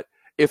 But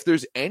if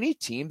there's any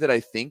team that I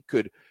think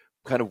could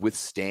kind of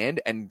withstand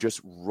and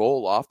just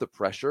roll off the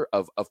pressure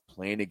of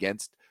playing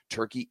against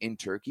Turkey in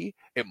Turkey,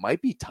 it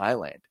might be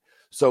Thailand.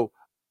 So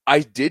I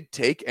did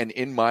take, and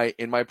in my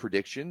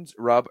predictions,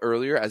 Rob,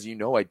 earlier, as you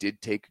know, I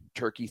did take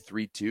Turkey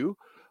 3-2,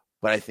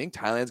 but I think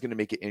Thailand's going to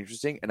make it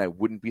interesting, and I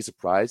wouldn't be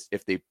surprised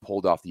if they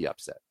pulled off the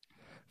upset.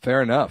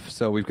 Fair enough.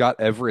 So we've got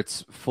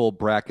Everett's full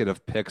bracket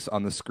of picks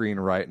on the screen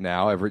right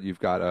now. Everett, you've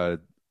got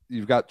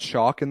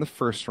chalk in the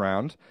first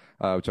round,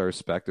 which I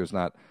respect. There's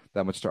not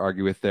that much to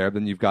argue with there.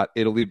 Then you've got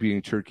Italy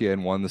beating Turkey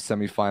in one of the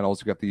semifinals.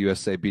 You've got the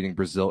USA beating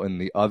Brazil in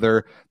the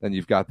other. Then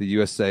you've got the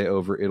USA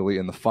over Italy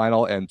in the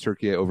final and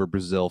Turkey over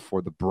Brazil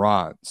for the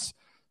bronze.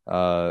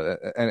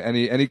 And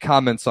any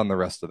comments on the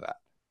rest of that?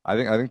 I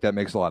think that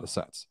makes a lot of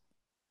sense.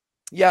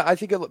 Yeah, I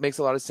think it makes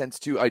a lot of sense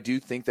too. I do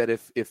think that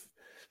if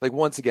like,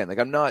 once again, like,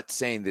 I'm not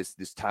saying this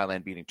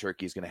Thailand beating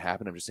Turkey is going to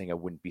happen. I'm just saying I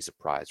wouldn't be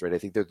surprised, right? I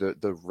think they're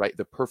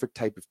the perfect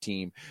type of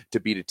team to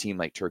beat a team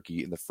like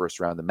Turkey in the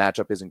first round. The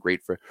matchup isn't great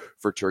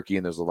for Turkey,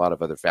 and there's a lot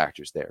of other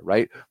factors there,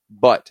 right?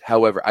 But,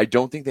 however, I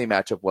don't think they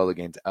match up well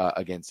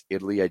against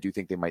Italy. I do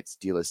think they might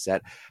steal a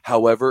set.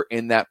 However,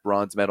 in that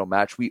bronze medal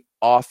match, we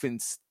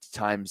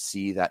oftentimes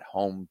see that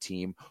home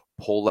team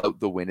pull out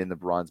the win in the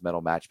bronze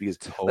medal match because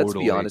let's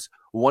be honest,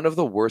 one of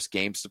the worst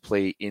games to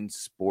play in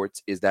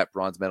sports is that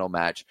bronze medal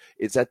match.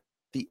 It's at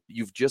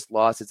you've just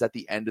lost. It's at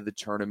the end of the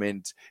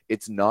tournament.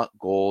 It's not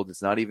gold.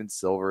 It's not even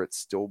silver. It's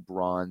still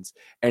bronze.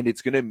 And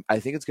I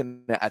think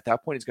at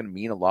that point, it's going to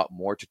mean a lot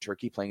more to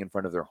Turkey playing in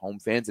front of their home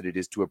fans than it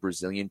is to a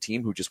Brazilian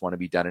team who just want to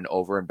be done and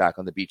over and back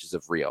on the beaches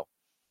of Rio.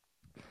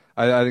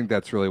 I think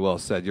that's really well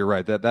said. You're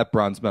right. That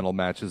bronze medal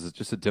match is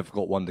just a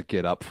difficult one to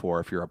get up for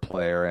if you're a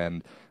player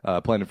and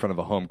playing in front of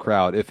a home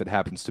crowd. If it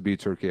happens to be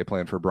Turkey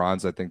playing for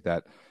bronze, I think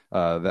that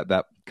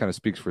that kind of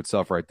speaks for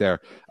itself right there.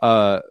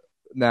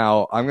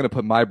 Now, I'm going to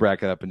put my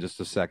bracket up in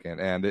just a second.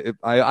 And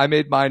I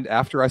made mine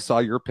after I saw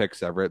your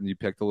picks, Everett, and you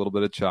picked a little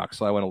bit of chalk.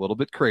 So I went a little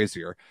bit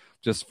crazier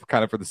just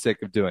kind of for the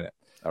sake of doing it.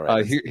 All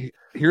right.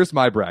 Here's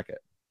my bracket.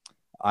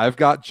 I've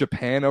got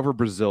Japan over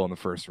Brazil in the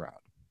first round.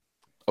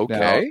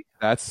 Okay.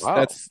 Now, that's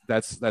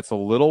a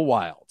little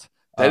wild.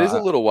 That is a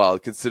little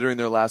wild considering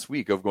their last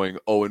week of going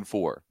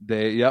 0-4.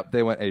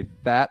 They went a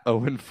fat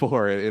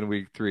 0-4 in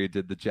week 3.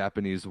 Did the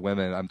Japanese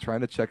women? I'm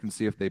trying to check and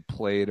see if they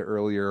played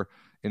earlier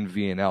in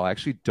VNL. I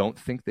actually don't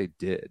think they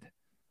did,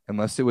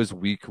 unless it was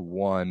week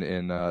 1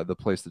 in the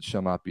place that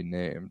shall not be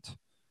named.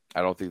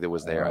 I don't think that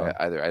was there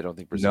either. I don't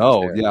think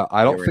Brazil was there. Yeah,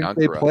 I don't think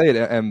they played.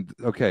 And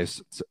okay,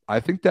 so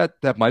I think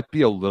that might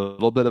be a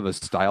little bit of a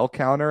style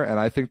counter, and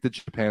I think that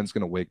Japan's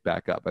going to wake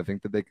back up. I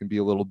think that they can be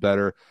a little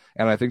better,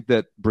 and I think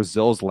that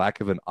Brazil's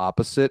lack of an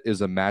opposite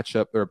is a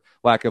matchup, or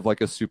lack of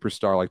like a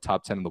superstar, like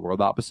top 10 in the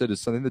world opposite,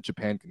 is something that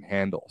Japan can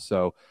handle.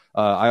 So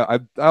I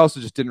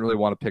also just didn't really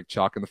want to pick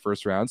chalk in the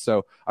first round,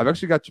 so I've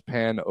actually got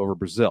Japan over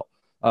Brazil.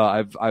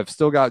 I've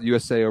still got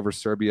USA over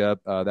Serbia.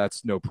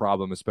 That's no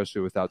problem,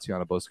 especially without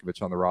Tijana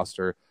Boskovic on the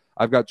roster.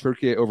 I've got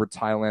Turkey over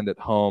Thailand at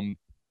home.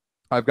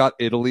 I've got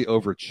Italy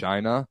over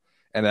China,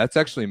 and that's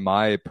actually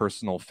my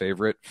personal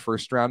favorite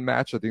first round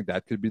match. I think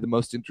that could be the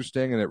most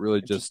interesting, and it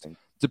really just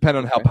depends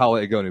on how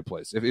Paolo Egonu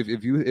plays.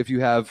 If you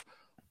have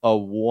a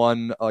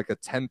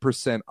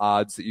 10%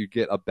 odds that you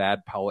get a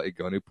bad Paolo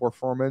Egonu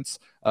performance,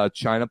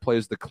 China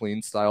plays the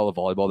clean style of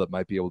volleyball that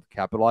might be able to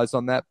capitalize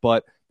on that,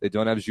 but they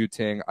don't have Zhu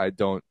Ting. I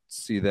don't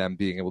see them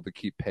being able to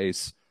keep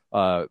pace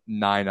 9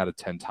 out of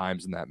 10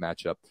 times in that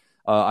matchup.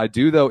 I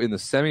do, though, in the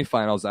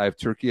semifinals, I have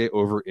Turkey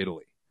over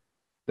Italy.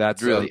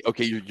 That's really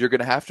okay. You're going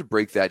to have to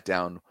break that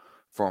down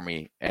for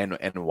me, and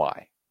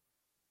why.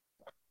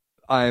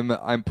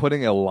 I'm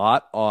putting a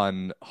lot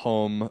on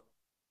home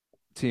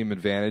team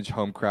advantage,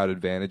 home crowd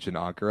advantage in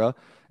Ankara,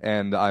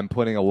 and I'm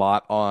putting a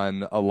lot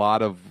on a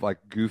lot of like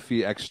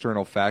goofy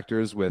external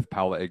factors with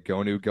Paolo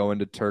Egonu going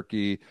to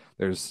Turkey.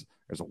 There's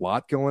a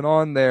lot going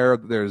on there.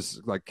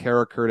 There's like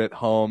Karakurt at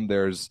home.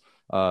 There's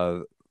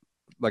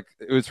like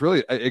it was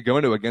really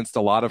Egonu against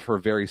a lot of her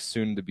very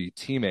soon to be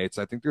teammates.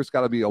 I think there's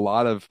got to be a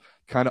lot of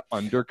kind of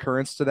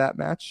undercurrents to that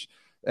match.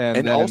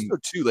 And then, also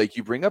too, like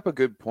you bring up a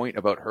good point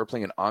about her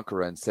playing in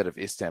Ankara instead of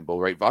Istanbul,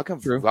 right?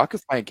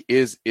 Vakıfbank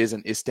is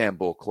an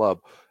Istanbul club.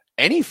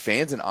 Any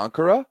fans in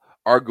Ankara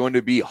are going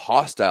to be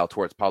hostile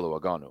towards Paolo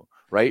Egonu,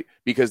 right?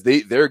 Because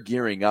they're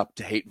gearing up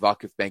to hate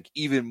Vakıfbank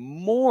even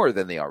more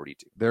than they already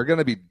do. They're going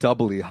to be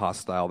doubly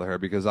hostile to her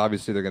because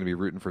obviously they're going to be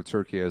rooting for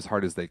Turkey as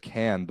hard as they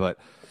can. But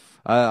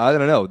I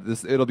don't know.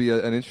 It'll be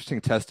an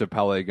interesting test of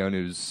Paolo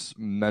Egonu's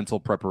mental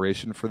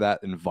preparation for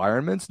that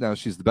environment. Now,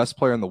 she's the best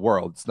player in the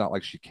world. It's not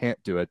like she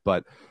can't do it.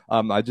 But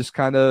I just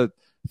kind of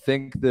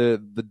think the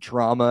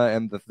drama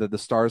and the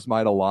stars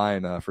might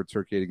align for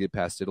Turkey to get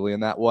past Italy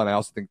in that one. I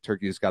also think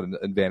Turkey's got an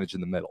advantage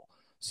in the middle.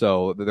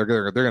 So they're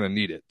going to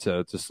need it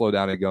to slow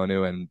down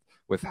Egonu and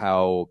with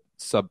how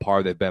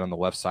subpar they've been on the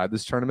left side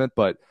this tournament.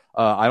 But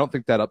I don't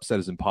think that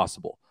upset is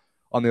impossible.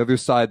 On the other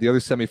side, the other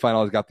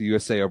semifinal has got the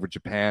USA over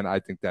Japan. I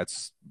think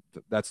that's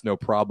no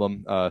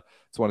problem.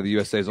 It's one of the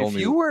USA's only.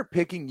 If you weren't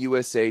picking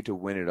USA to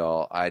win it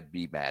all, I'd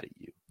be mad at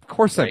you. Of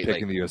course, I'm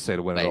picking the USA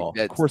to win it all.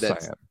 Of course, I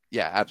am.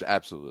 Yeah,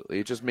 absolutely.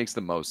 It just makes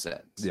the most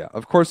sense. Yeah,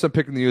 of course, I'm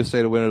picking the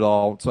USA to win it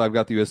all. So I've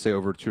got the USA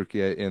over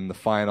Turkey in the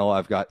final.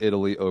 I've got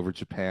Italy over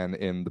Japan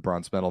in the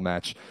bronze medal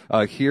match.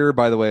 Here,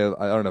 by the way,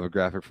 I don't have a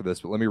graphic for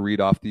this, but let me read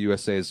off the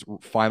USA's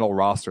final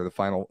roster, the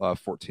final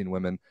 14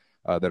 women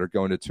that are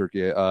going to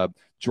Turkey.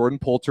 Jordan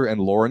Poulter and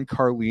Lauren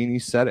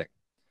Carlini setting.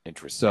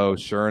 Interesting. So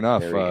sure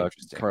enough,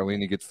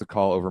 Carlini gets the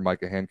call over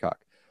Micah Hancock.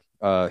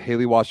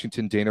 Haley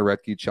Washington, Dana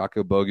Retke,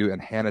 Chaco Bogu, and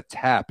Hannah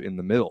Tapp in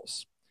the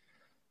middles.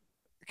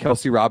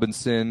 Kelsey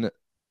Robinson,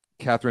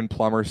 Catherine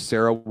Plummer,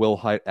 Sarah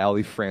Wilhite,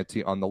 Ali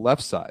Franti on the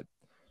left side.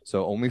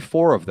 So only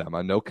 4 of them.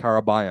 No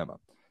Karabayama.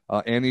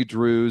 Annie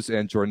Drews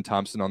and Jordan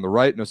Thompson on the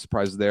right. No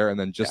surprises there. And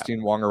then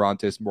Justine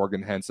Wong-Arantes,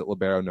 Morgan Hens at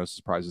libero. No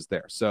surprises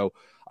there. So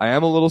I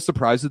am a little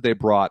surprised that they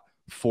brought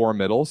 4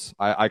 middles.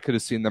 I could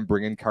have seen them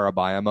bring in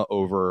Karabayama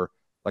over,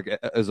 like,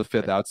 as a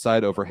 5th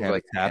outside over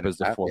Hannah Tapp as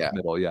the 4th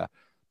middle. Yeah.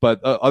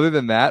 But other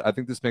than that, I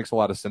think this makes a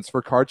lot of sense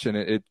for Karch, and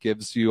it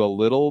gives you a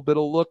little bit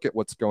of look at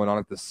what's going on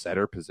at the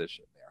setter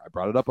position there. I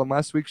brought it up on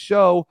last week's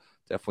show.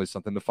 Definitely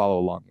something to follow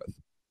along with.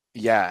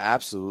 Yeah,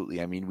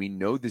 absolutely. I mean, we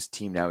know this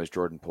team now is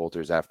Jordan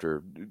Poulter's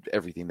after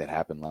everything that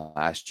happened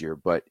last year,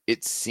 but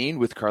it seemed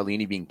with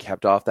Carlini being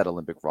kept off that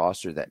Olympic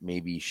roster that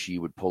maybe she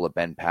would pull a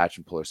Ben Patch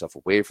and pull herself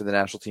away for the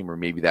national team, or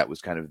maybe that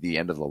was kind of the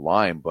end of the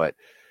line. But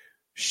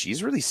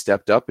she's really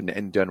stepped up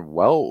and done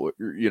well,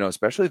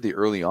 especially the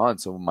early on.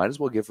 So might as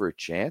well give her a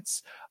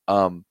chance.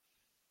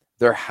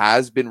 There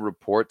has been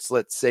reports,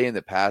 let's say, in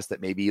the past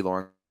that maybe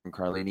Lauren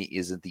Carlini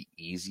isn't the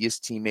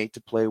easiest teammate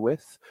to play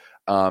with.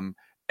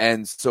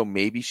 And so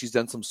maybe she's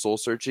done some soul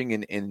searching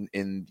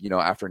in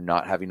after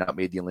not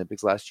made the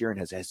Olympics last year and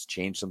has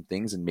changed some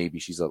things. And maybe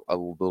she's a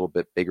little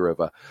bit bigger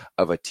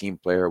of a team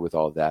player with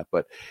all of that.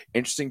 But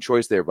interesting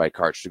choice there by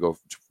Karch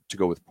to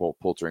go with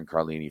Poulter and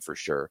Carlini for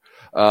sure.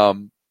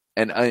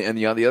 And on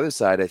the other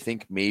side, I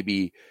think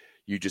maybe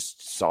you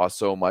just saw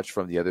so much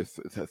from the other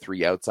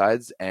 3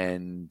 outsides,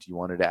 and you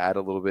wanted to add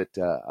a little bit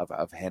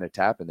of Hannah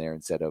Tapp in there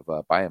instead of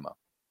Bayama.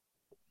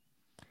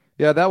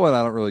 Yeah, that one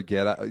I don't really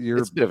get.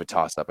 It's a bit of a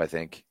toss-up, I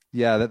think.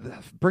 Yeah,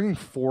 bringing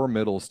 4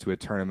 middles to a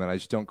tournament, I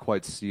just don't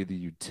quite see the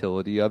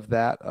utility of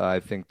that. I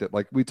think that,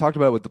 like we talked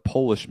about with the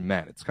Polish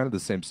men, it's kind of the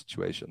same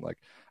situation. Like,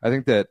 I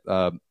think that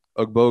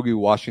Ogbogu,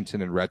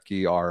 Washington, and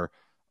Retke are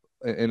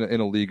in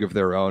a league of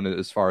their own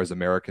as far as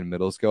American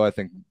middles go. I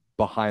think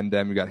behind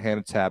them, you got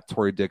Hannah Tapp,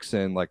 Tori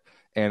Dixon, like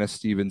Anna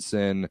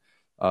Stevenson,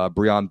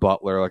 Breon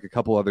Butler, like a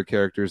couple other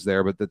characters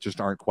there, but that just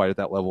aren't quite at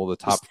that level of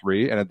the top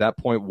 3. And at that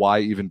point,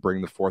 why even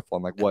bring the 4th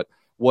one? Like,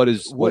 what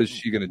is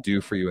she going to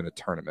do for you in a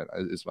tournament?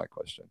 Is my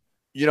question.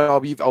 I'll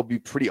be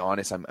pretty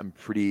honest. I'm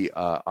pretty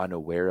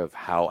unaware of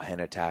how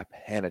Hannah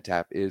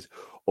Tapp is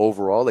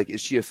overall. Like, is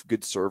she a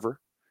good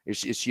server? Is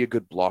she a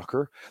good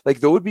blocker? Like,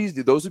 those would be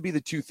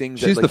the 2 things.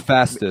 She's the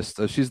fastest.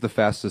 She's the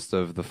fastest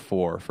of the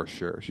 4 for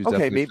sure. She's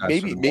okay.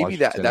 Maybe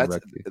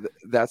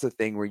that's a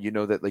thing where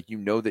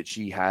that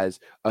she has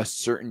a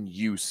certain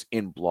use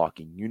in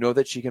blocking.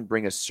 That she can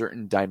bring a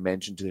certain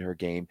dimension to her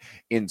game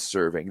in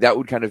serving. That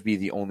would kind of be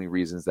the only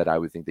reasons that I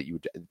would think that you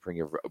would bring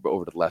her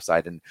over to the left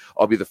side. And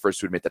I'll be the first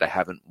to admit that I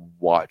haven't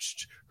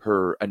watched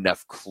her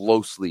enough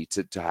closely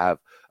to have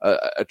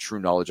a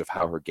true knowledge of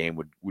how her game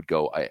would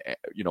go,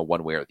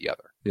 one way or the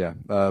other. Yeah.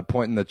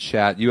 Point in the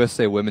chat: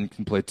 USA women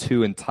can play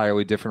 2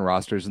 entirely different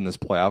rosters in this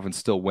playoff and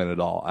still win it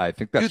all. I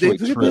think that's they really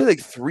could play like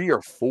 3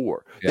 or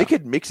 4. Yeah. They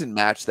could mix and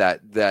match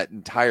that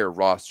entire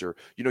roster.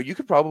 You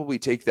could probably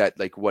take that,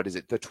 like, what is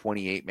it, the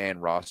 28-man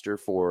roster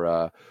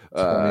for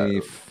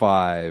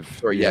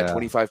 25.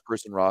 25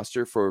 person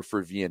roster for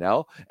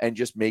VNL, and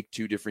just make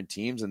 2 different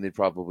teams, and they'd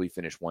probably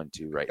finish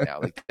 1-2 right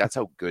now. Like, that's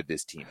how good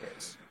this team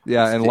is.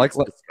 Yeah, and like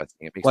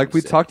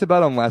we talked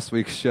about on last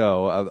week's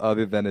show,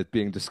 other than it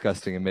being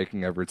disgusting and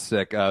making Everett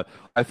sick, I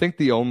think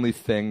the only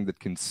thing that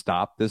can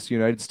stop this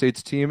United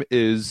States team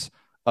is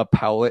a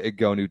Paola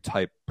Egonu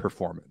type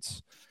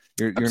performance.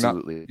 You're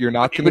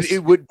not going to.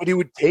 It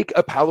would take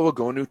a Paola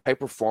Egonu type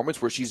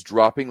performance where she's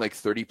dropping like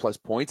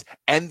 30+ points,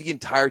 and the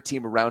entire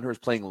team around her is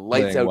playing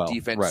lights out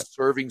defense, right,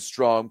 serving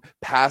strong,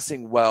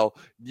 passing well.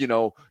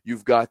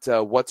 You've got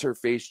what's her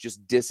face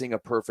just dissing a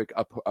perfect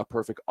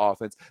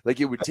offense. Like,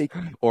 it would take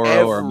or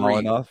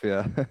Molinoff,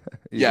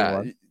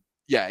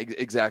 Yeah,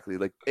 exactly.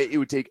 Like, it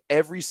would take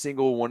every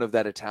single one of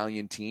that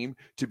Italian team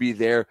to be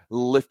there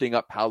lifting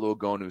up Paola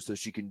Egonu so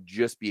she can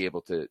just be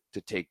able to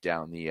take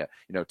down the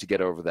to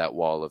get over that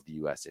wall of the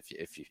U.S.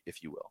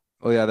 if you will.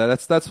 Well, yeah,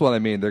 that's what I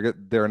mean.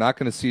 They're not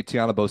going to see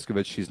Tijana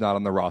Boskovic. She's not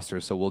on the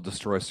roster, so we'll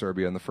destroy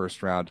Serbia in the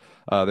first round.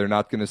 They're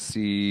not going to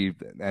see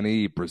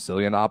any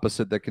Brazilian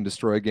opposite that can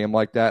destroy a game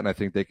like that, and I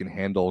think they can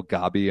handle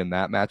Gabi in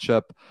that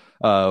matchup.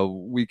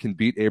 We can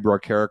beat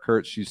Abrar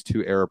Karakurt. She's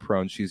too error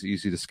prone. She's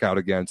easy to scout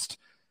against.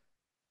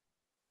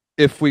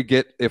 If we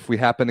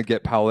happen to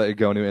get Paola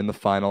Egonu in the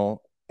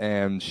final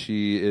and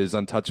she is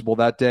untouchable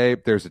that day,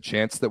 there's a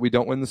chance that we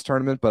don't win this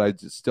tournament, but I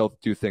still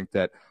do think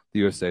that the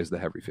USA is the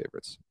heavy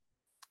favorites.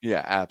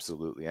 Yeah,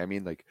 absolutely. I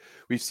mean, like,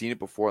 we've seen it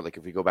before. Like,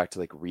 if we go back to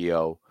like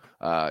Rio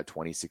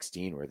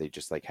 2016, where they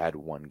just like had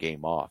one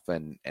game off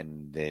and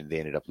then they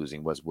ended up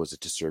losing. Was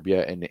it to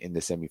Serbia in the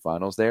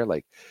semifinals there?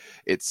 Like,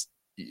 it's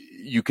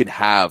you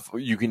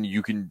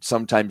can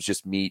sometimes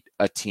just meet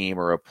a team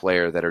or a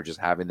player that are just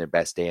having their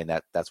best day,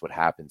 and that's what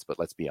happens. But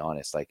let's be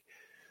honest, like,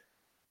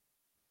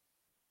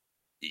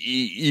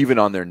 even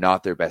on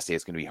not their best day,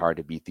 it's going to be hard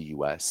to beat the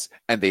U.S.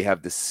 and they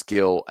have the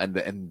skill and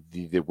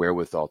the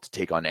wherewithal to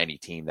take on any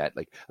team that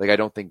like I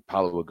don't think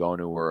Paolo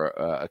Agonu or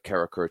a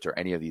Karakurt or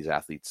any of these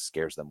athletes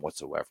scares them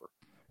whatsoever.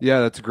 Yeah,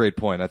 that's a great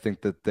point. I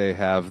think that they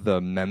have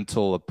the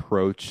mental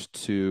approach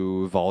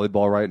to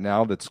volleyball right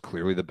now that's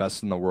clearly the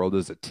best in the world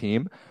as a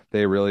team.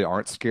 They really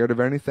aren't scared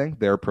of anything.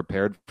 They're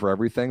prepared for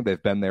everything.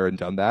 They've been there and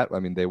done that. I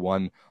mean,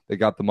 they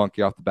got the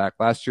monkey off the back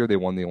last year. They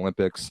won the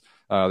Olympics.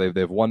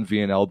 They've won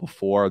VNL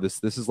before.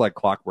 This is like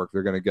clockwork.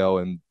 They're going to go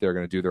and they're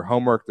going to do their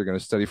homework. They're going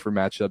to study for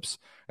matchups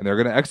and they're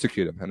going to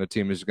execute them. And the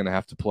team is going to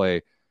have to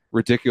play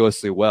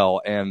ridiculously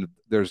well. And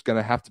there's going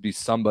to have to be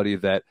somebody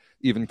that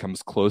even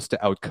comes close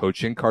to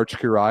out-coaching Karch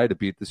Kirai to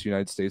beat this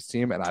United States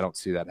team. And I don't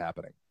see that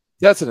happening.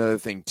 That's another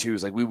thing too,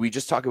 is like we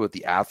just talk about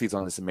the athletes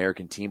on this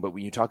American team, but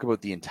when you talk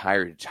about the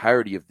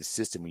entirety of the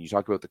system, when you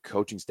talk about the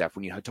coaching staff,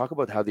 when you talk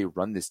about how they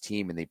run this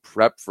team and they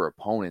prep for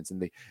opponents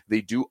and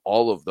they do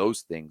all of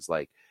those things,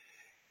 like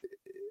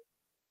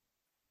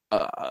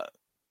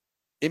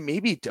it may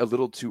be a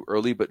little too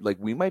early, but like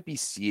we might be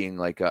seeing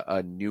like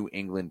a New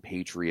England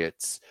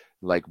Patriots,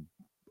 like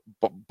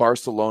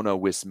Barcelona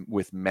with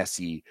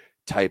Messi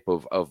type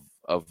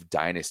of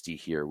dynasty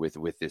here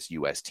with this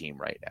U.S. team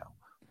right now.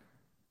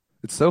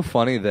 It's so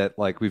funny that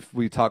like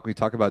we talk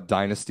about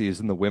dynasties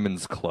in the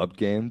women's club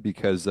game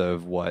because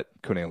of what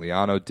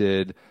Corneliano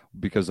did,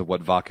 because of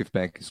what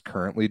Vakifbank is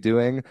currently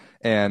doing,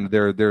 and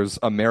there's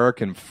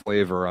American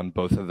flavor on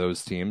both of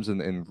those teams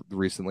and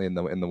recently in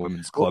the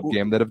women's club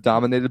game that have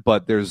dominated,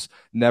 but there's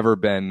never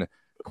been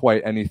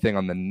quite anything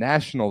on the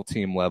national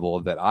team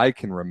level that I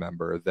can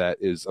remember that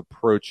is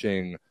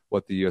approaching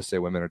what the USA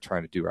women are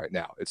trying to do right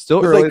now. It's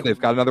still early. They've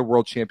got another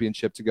world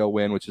championship to go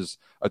win, which is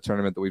a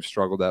tournament that we've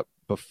struggled at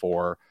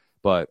before.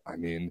 But I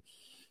mean,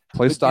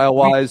 play style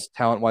wise,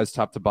 talent wise,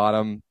 top to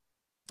bottom,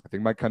 I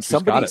think my country's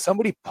got it.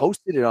 Somebody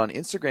posted it on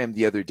Instagram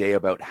the other day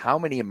about how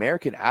many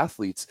American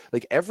athletes,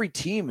 like every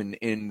team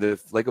in the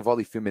Lega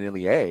Volley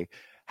Femminile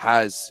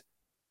has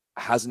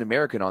an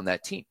American on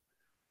that team,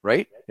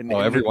 right? And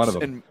every one of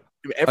them. And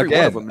every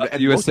one of them.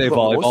 And USA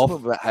Volleyball. Most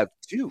of them have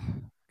two.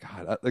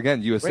 God,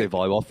 again, USA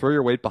Volleyball. Throw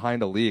your weight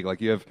behind a league.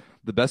 Like you have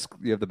the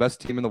best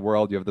team in the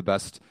world. You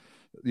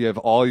have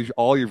all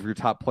of your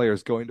top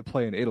players going to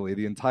play in Italy.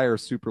 The entire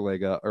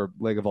Superlega or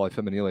Lega Volley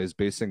Femminile is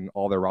basing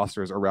all their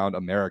rosters around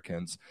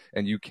Americans,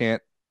 and you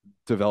can't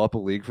develop a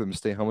league for them to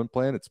stay home and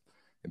play in. It's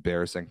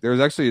embarrassing. There's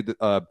actually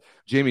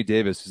Jamie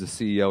Davis, who's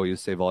the CEO of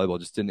USA Volleyball,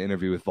 just did an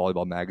interview with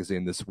Volleyball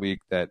Magazine this week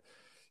that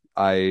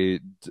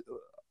in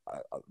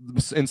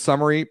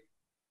summary,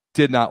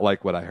 did not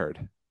like what I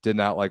heard. Did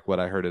not like what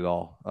I heard at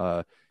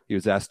all. He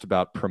was asked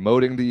about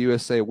promoting the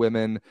USA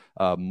women,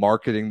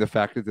 marketing the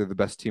fact that they're the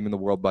best team in the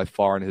world by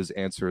far, and his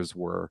answers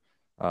were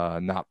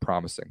not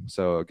promising.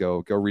 So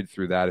go read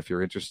through that if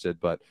you're interested.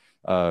 But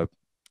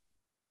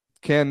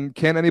can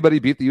anybody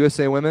beat the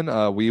USA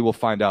women? We will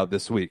find out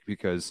this week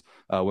because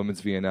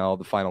women's VNL,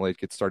 the Final 8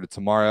 gets started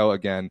tomorrow.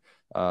 Again,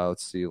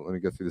 let's see. Let me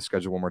go through the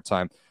schedule one more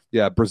time.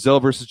 Yeah, Brazil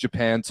versus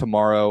Japan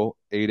tomorrow,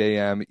 8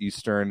 a.m.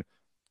 Eastern.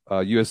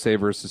 USA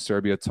versus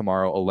Serbia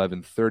tomorrow,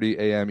 11:30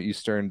 a.m.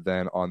 Eastern.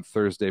 Then on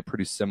Thursday,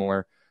 pretty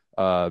similar.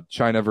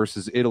 China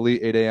versus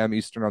Italy, 8 a.m.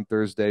 Eastern on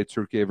Thursday.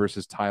 Turkey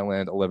versus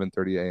Thailand,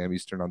 11:30 a.m.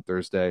 Eastern on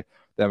Thursday.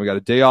 Then we got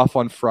a day off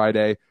on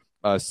Friday,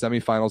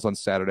 semifinals on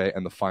Saturday,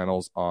 and the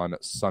finals on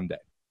Sunday.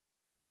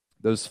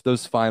 Those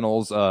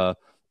finals,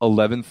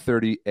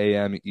 11:30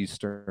 a.m.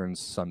 Eastern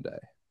Sunday.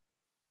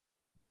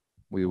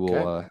 We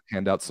will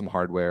hand out some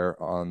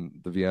hardware on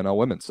the VNL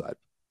women's side.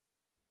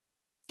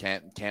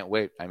 Can't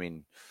wait. I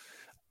mean,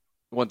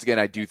 once again,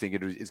 I do think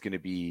it's going to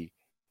be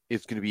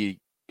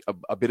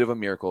a bit of a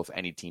miracle if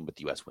any team but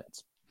the U.S.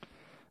 wins.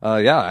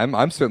 Yeah,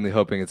 I'm certainly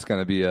hoping it's going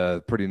to be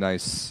a pretty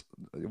nice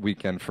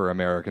weekend for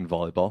American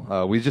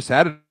volleyball. We just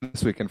had it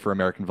this weekend for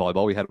American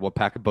volleyball. We had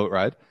Wapaka boat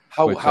ride.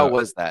 How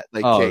was that?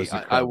 Like,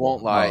 I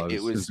won't lie,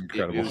 it was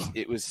incredible.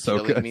 It was So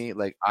killing good. me.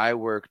 Like, I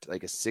worked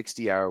like a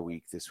 60-hour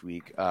week this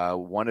week.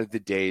 One of the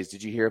days,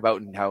 did you hear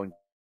about how in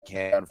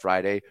Canada on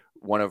Friday,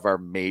 one of our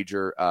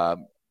major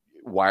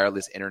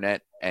wireless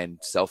internet and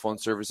cell phone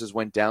services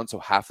went down, so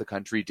half the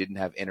country didn't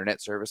have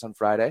internet service on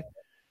Friday.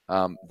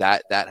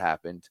 That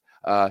happened.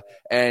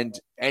 And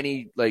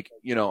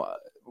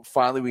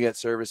finally we get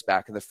service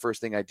back, and the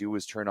first thing I do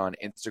was turn on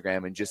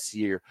Instagram and just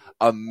see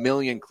a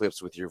million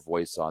clips with your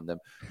voice on them.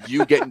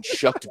 You getting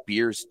shucked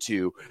beers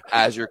too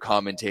as you're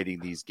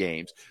commentating these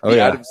games.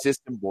 Out of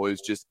system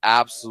boys just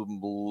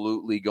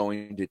absolutely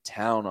going to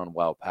town on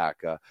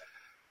Wapaka.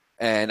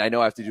 And I know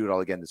I have to do it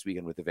all again this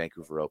weekend with the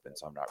Vancouver Open,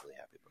 so I'm not really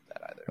happy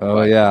about that either.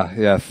 Oh,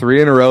 yeah. 3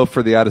 in a row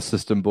for the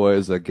out-of-system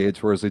boys.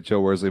 Gage Worsley,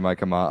 Joe Worsley, Mike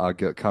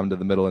Amott come to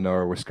the middle of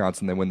nowhere,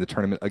 Wisconsin. They win the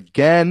tournament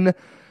again.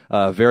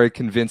 Very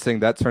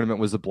convincing. That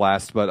tournament was a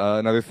blast. But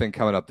another thing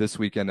coming up this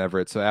weekend,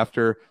 Everett. So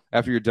after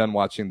you're done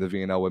watching the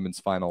VNL Women's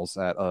Finals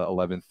at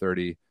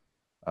 11:30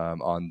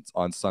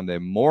 on Sunday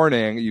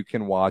morning, you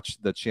can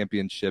watch the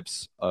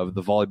championships of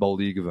the Volleyball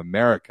League of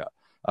America.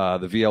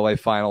 The VLA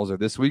Finals are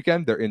this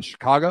weekend. They're in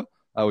Chicago.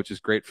 Which is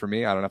great for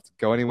me. I don't have to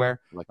go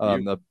anywhere.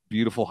 A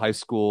beautiful high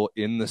school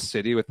in the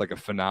city with like a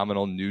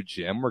phenomenal new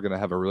gym. We're going to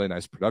have a really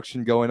nice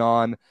production going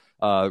on.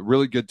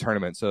 Really good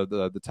tournament. So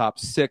the top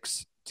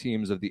 6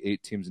 teams of the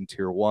 8 teams in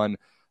Tier 1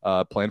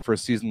 playing for a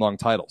season-long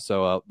title.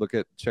 So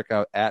check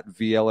out at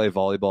VLA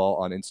Volleyball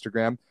on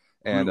Instagram.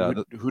 And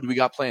who do we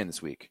got playing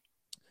this week?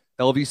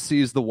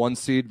 LVC is the 1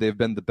 seed. They've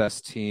been the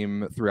best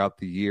team throughout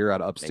the year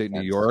out of upstate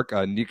New York.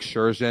 Nick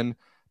Scherzen,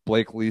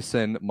 Blake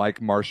Leeson,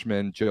 Mike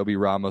Marshman, Joby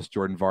Ramos,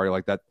 Jordan Vardy,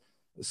 like that,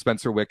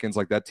 Spencer Wickens,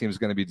 like that team is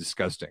going to be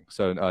disgusting.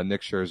 So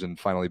Nick Scherzen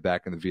finally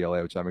back in the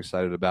VLA, which I'm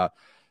excited about.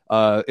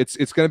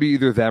 It's going to be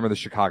either them or the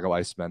Chicago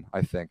Icemen,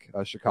 I think.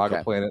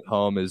 Chicago playing at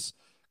home is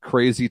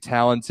crazy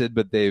talented,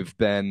 but they've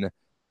been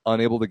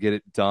unable to get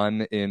it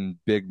done in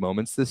big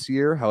moments this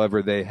year.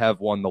 However, they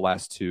have won the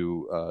last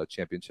 2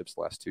 championships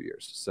the last 2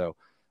 years. So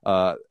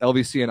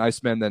LVC and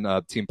Icemen,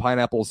 then Team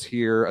Pineapple's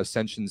here,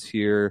 Ascension's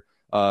here.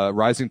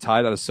 Rising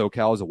Tide out of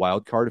SoCal is a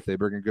wild card. If they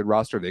bring a good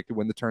roster, they could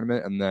win the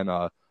tournament. And then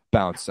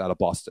Bounce out of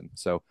Boston.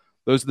 So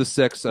those are the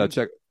 6.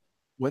 Check.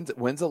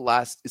 When's the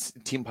last? Is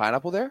Team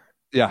Pineapple there?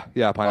 Yeah,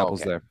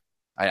 Pineapple's there.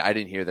 I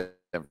didn't hear that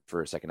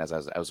for a second as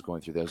I was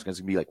going through. That was going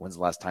to be like, when's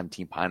the last time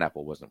Team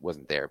Pineapple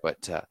wasn't there?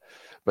 But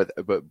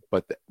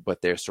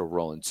they're still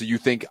rolling. So you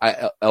think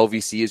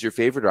LVC is your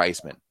favorite or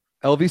Iceman?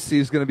 LVC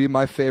is going to be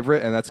my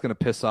favorite, and that's going to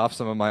piss off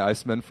some of my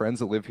Icemen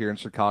friends that live here in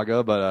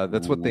Chicago. But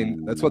that's what they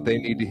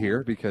need to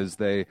hear, because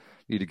they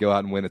need to go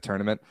out and win a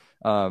tournament.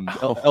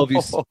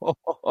 LVC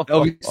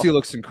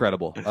looks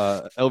incredible.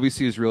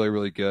 LVC is really,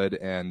 really good,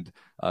 and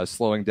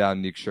slowing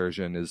down Nick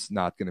Scherzen is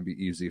not going to be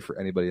easy for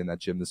anybody in that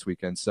gym this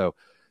weekend. So,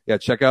 yeah,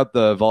 check out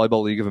the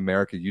Volleyball League of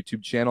America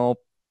YouTube channel.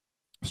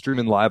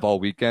 Streaming live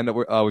all weekend.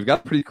 We've got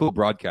a pretty cool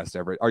broadcast,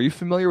 Everett. Are you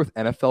familiar with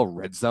NFL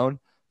Red Zone?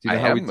 Do you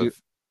know how we do?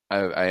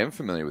 I am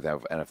familiar with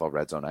NFL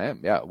Red Zone. I am.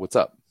 Yeah. What's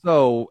up?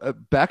 So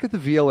back at the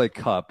VLA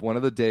Cup, one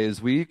of the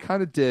days we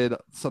kind of did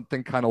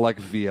something kind of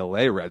like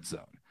VLA Red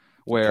Zone,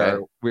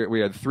 where we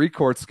had 3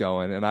 courts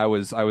going, and I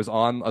was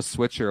on a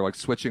switcher, like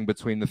switching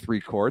between the 3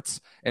 courts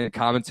and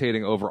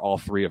commentating over all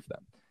 3 of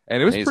them.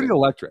 And it was pretty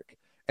electric.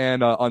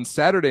 And on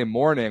Saturday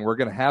morning, we're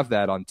going to have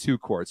that on 2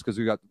 courts, because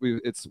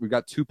we've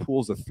got 2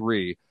 pools of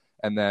 3,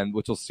 and then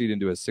which will seed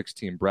into a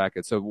 16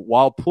 bracket. So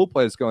while pool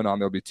play is going on,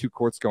 there'll be 2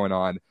 courts going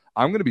on.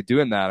 I'm going to be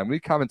doing that. I'm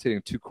going to be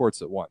commentating 2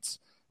 courts at once.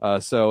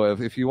 So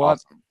if you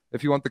want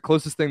the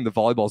closest thing the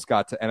volleyball's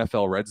got to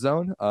NFL Red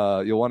Zone,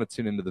 you'll want to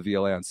tune into the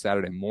VLA on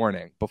Saturday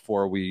morning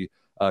before we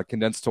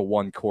condense to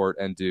 1 court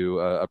and do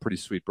a pretty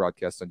sweet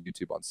broadcast on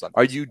YouTube on Sunday.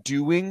 Are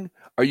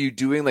you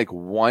doing like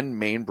 1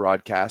 main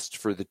broadcast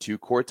for the 2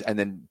 courts and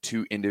then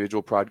 2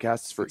 individual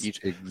broadcasts for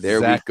each?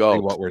 There we go.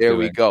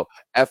 We go.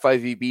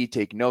 FIVB,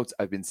 take notes.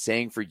 I've been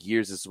saying for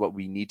years this is what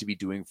we need to be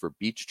doing for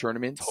beach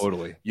tournaments.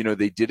 Totally.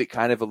 They did it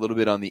kind of a little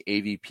bit on the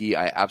AVP.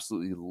 I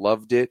absolutely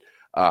loved it.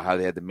 How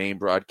they had the main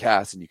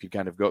broadcast, and you could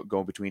kind of go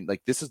in between.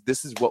 Like this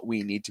is what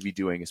we need to be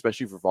doing,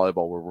 especially for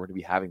volleyball, where we're going to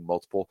be having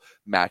multiple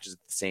matches at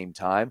the same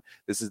time.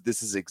 This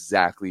is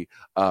exactly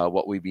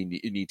what we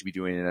need to be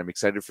doing, and I'm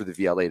excited for the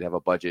VLA to have a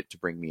budget to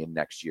bring me in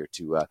next year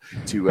to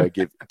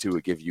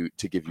give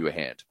you a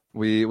hand.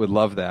 We would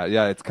love that.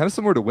 Yeah, it's kind of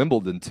similar to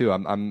Wimbledon too.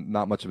 I'm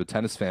not much of a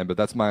tennis fan, but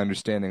that's my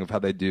understanding of how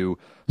they do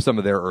some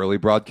of their early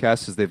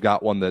broadcasts. Is they've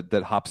got one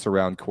that hops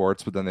around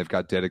courts, but then they've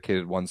got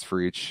dedicated ones for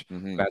each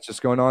match that's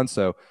going on.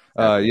 So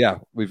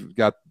we've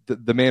got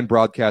the main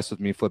broadcast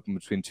with me flipping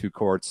between 2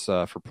 courts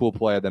for pool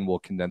play, then we'll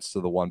condense to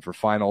the 1 for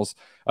finals.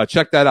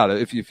 Check that out.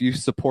 If you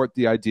support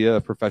the idea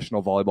of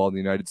professional volleyball in the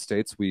United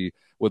States, we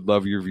would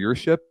love your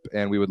viewership,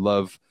 and we would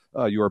love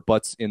your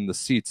butts in the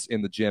seats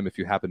in the gym if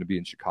you happen to be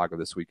in Chicago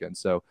this weekend.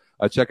 So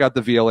check out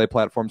the VLA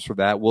platforms for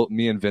that.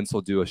 Me and Vince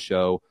will do a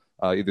show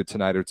either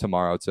tonight or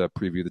tomorrow to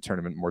preview the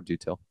tournament in more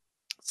detail.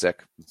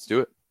 Sick. Let's do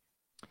it.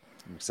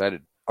 I'm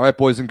excited. All right,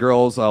 boys and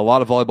girls, a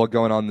lot of volleyball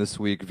going on this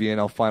week.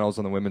 VNL finals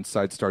on the women's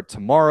side start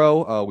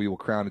tomorrow. We will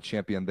crown a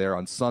champion there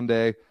on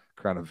Sunday,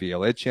 crown a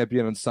VLA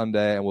champion on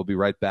Sunday, and we'll be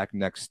right back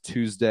next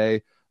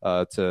Tuesday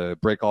to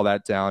break all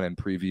that down and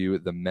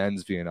preview the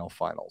men's VNL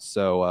finals.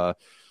 So,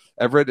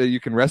 Everett, you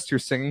can rest your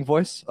singing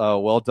voice.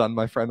 Well done,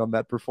 my friend, on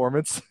that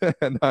performance.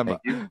 And I'm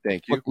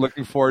Thank you.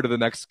 Looking forward to the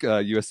next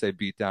USA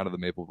beatdown of the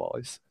Maple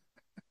Volleys.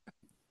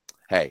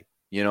 Hey,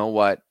 you know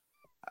what?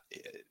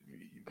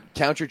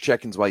 Count your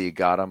check-ins while you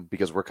got them,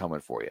 because we're coming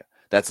for you.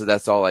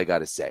 That's all I got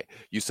to say.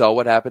 You saw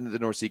what happened at the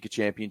NORCECA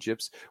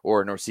Championships,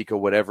 or NORCECA,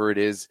 whatever it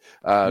is,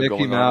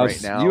 Mickey Mouse. On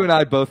right now. You and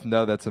I both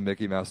know that's a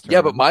Mickey Mouse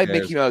tournament. Yeah, but my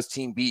Mickey Mouse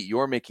team beat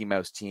your Mickey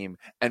Mouse team,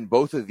 and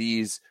both of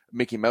these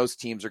Mickey Mouse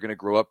teams are going to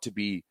grow up to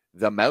be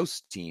the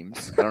mouse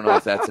teams. I don't know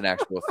if that's an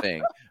actual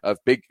thing of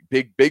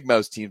big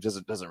mouse teams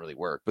doesn't really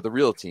work, but the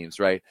real teams,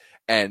 right?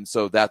 And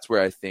so that's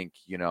where I think,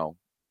 you know,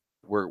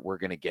 we're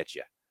going to get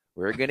you.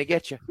 We're going to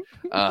get you.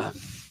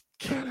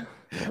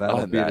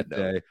 That'll be the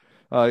day.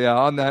 Yeah,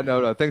 on that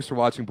note, thanks for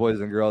watching,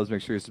 boys and girls.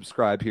 Make sure you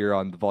subscribe here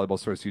on the Volleyball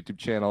Source YouTube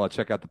channel.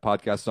 Check out the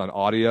podcast on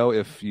audio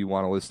if you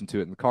want to listen to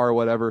it in the car or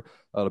whatever.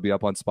 It'll be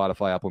up on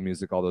Spotify, Apple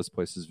Music, all those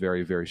places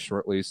very, very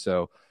shortly.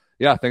 So,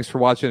 yeah, thanks for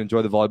watching.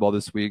 Enjoy the volleyball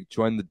this week.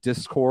 Join the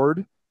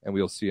Discord, and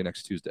we'll see you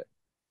next Tuesday.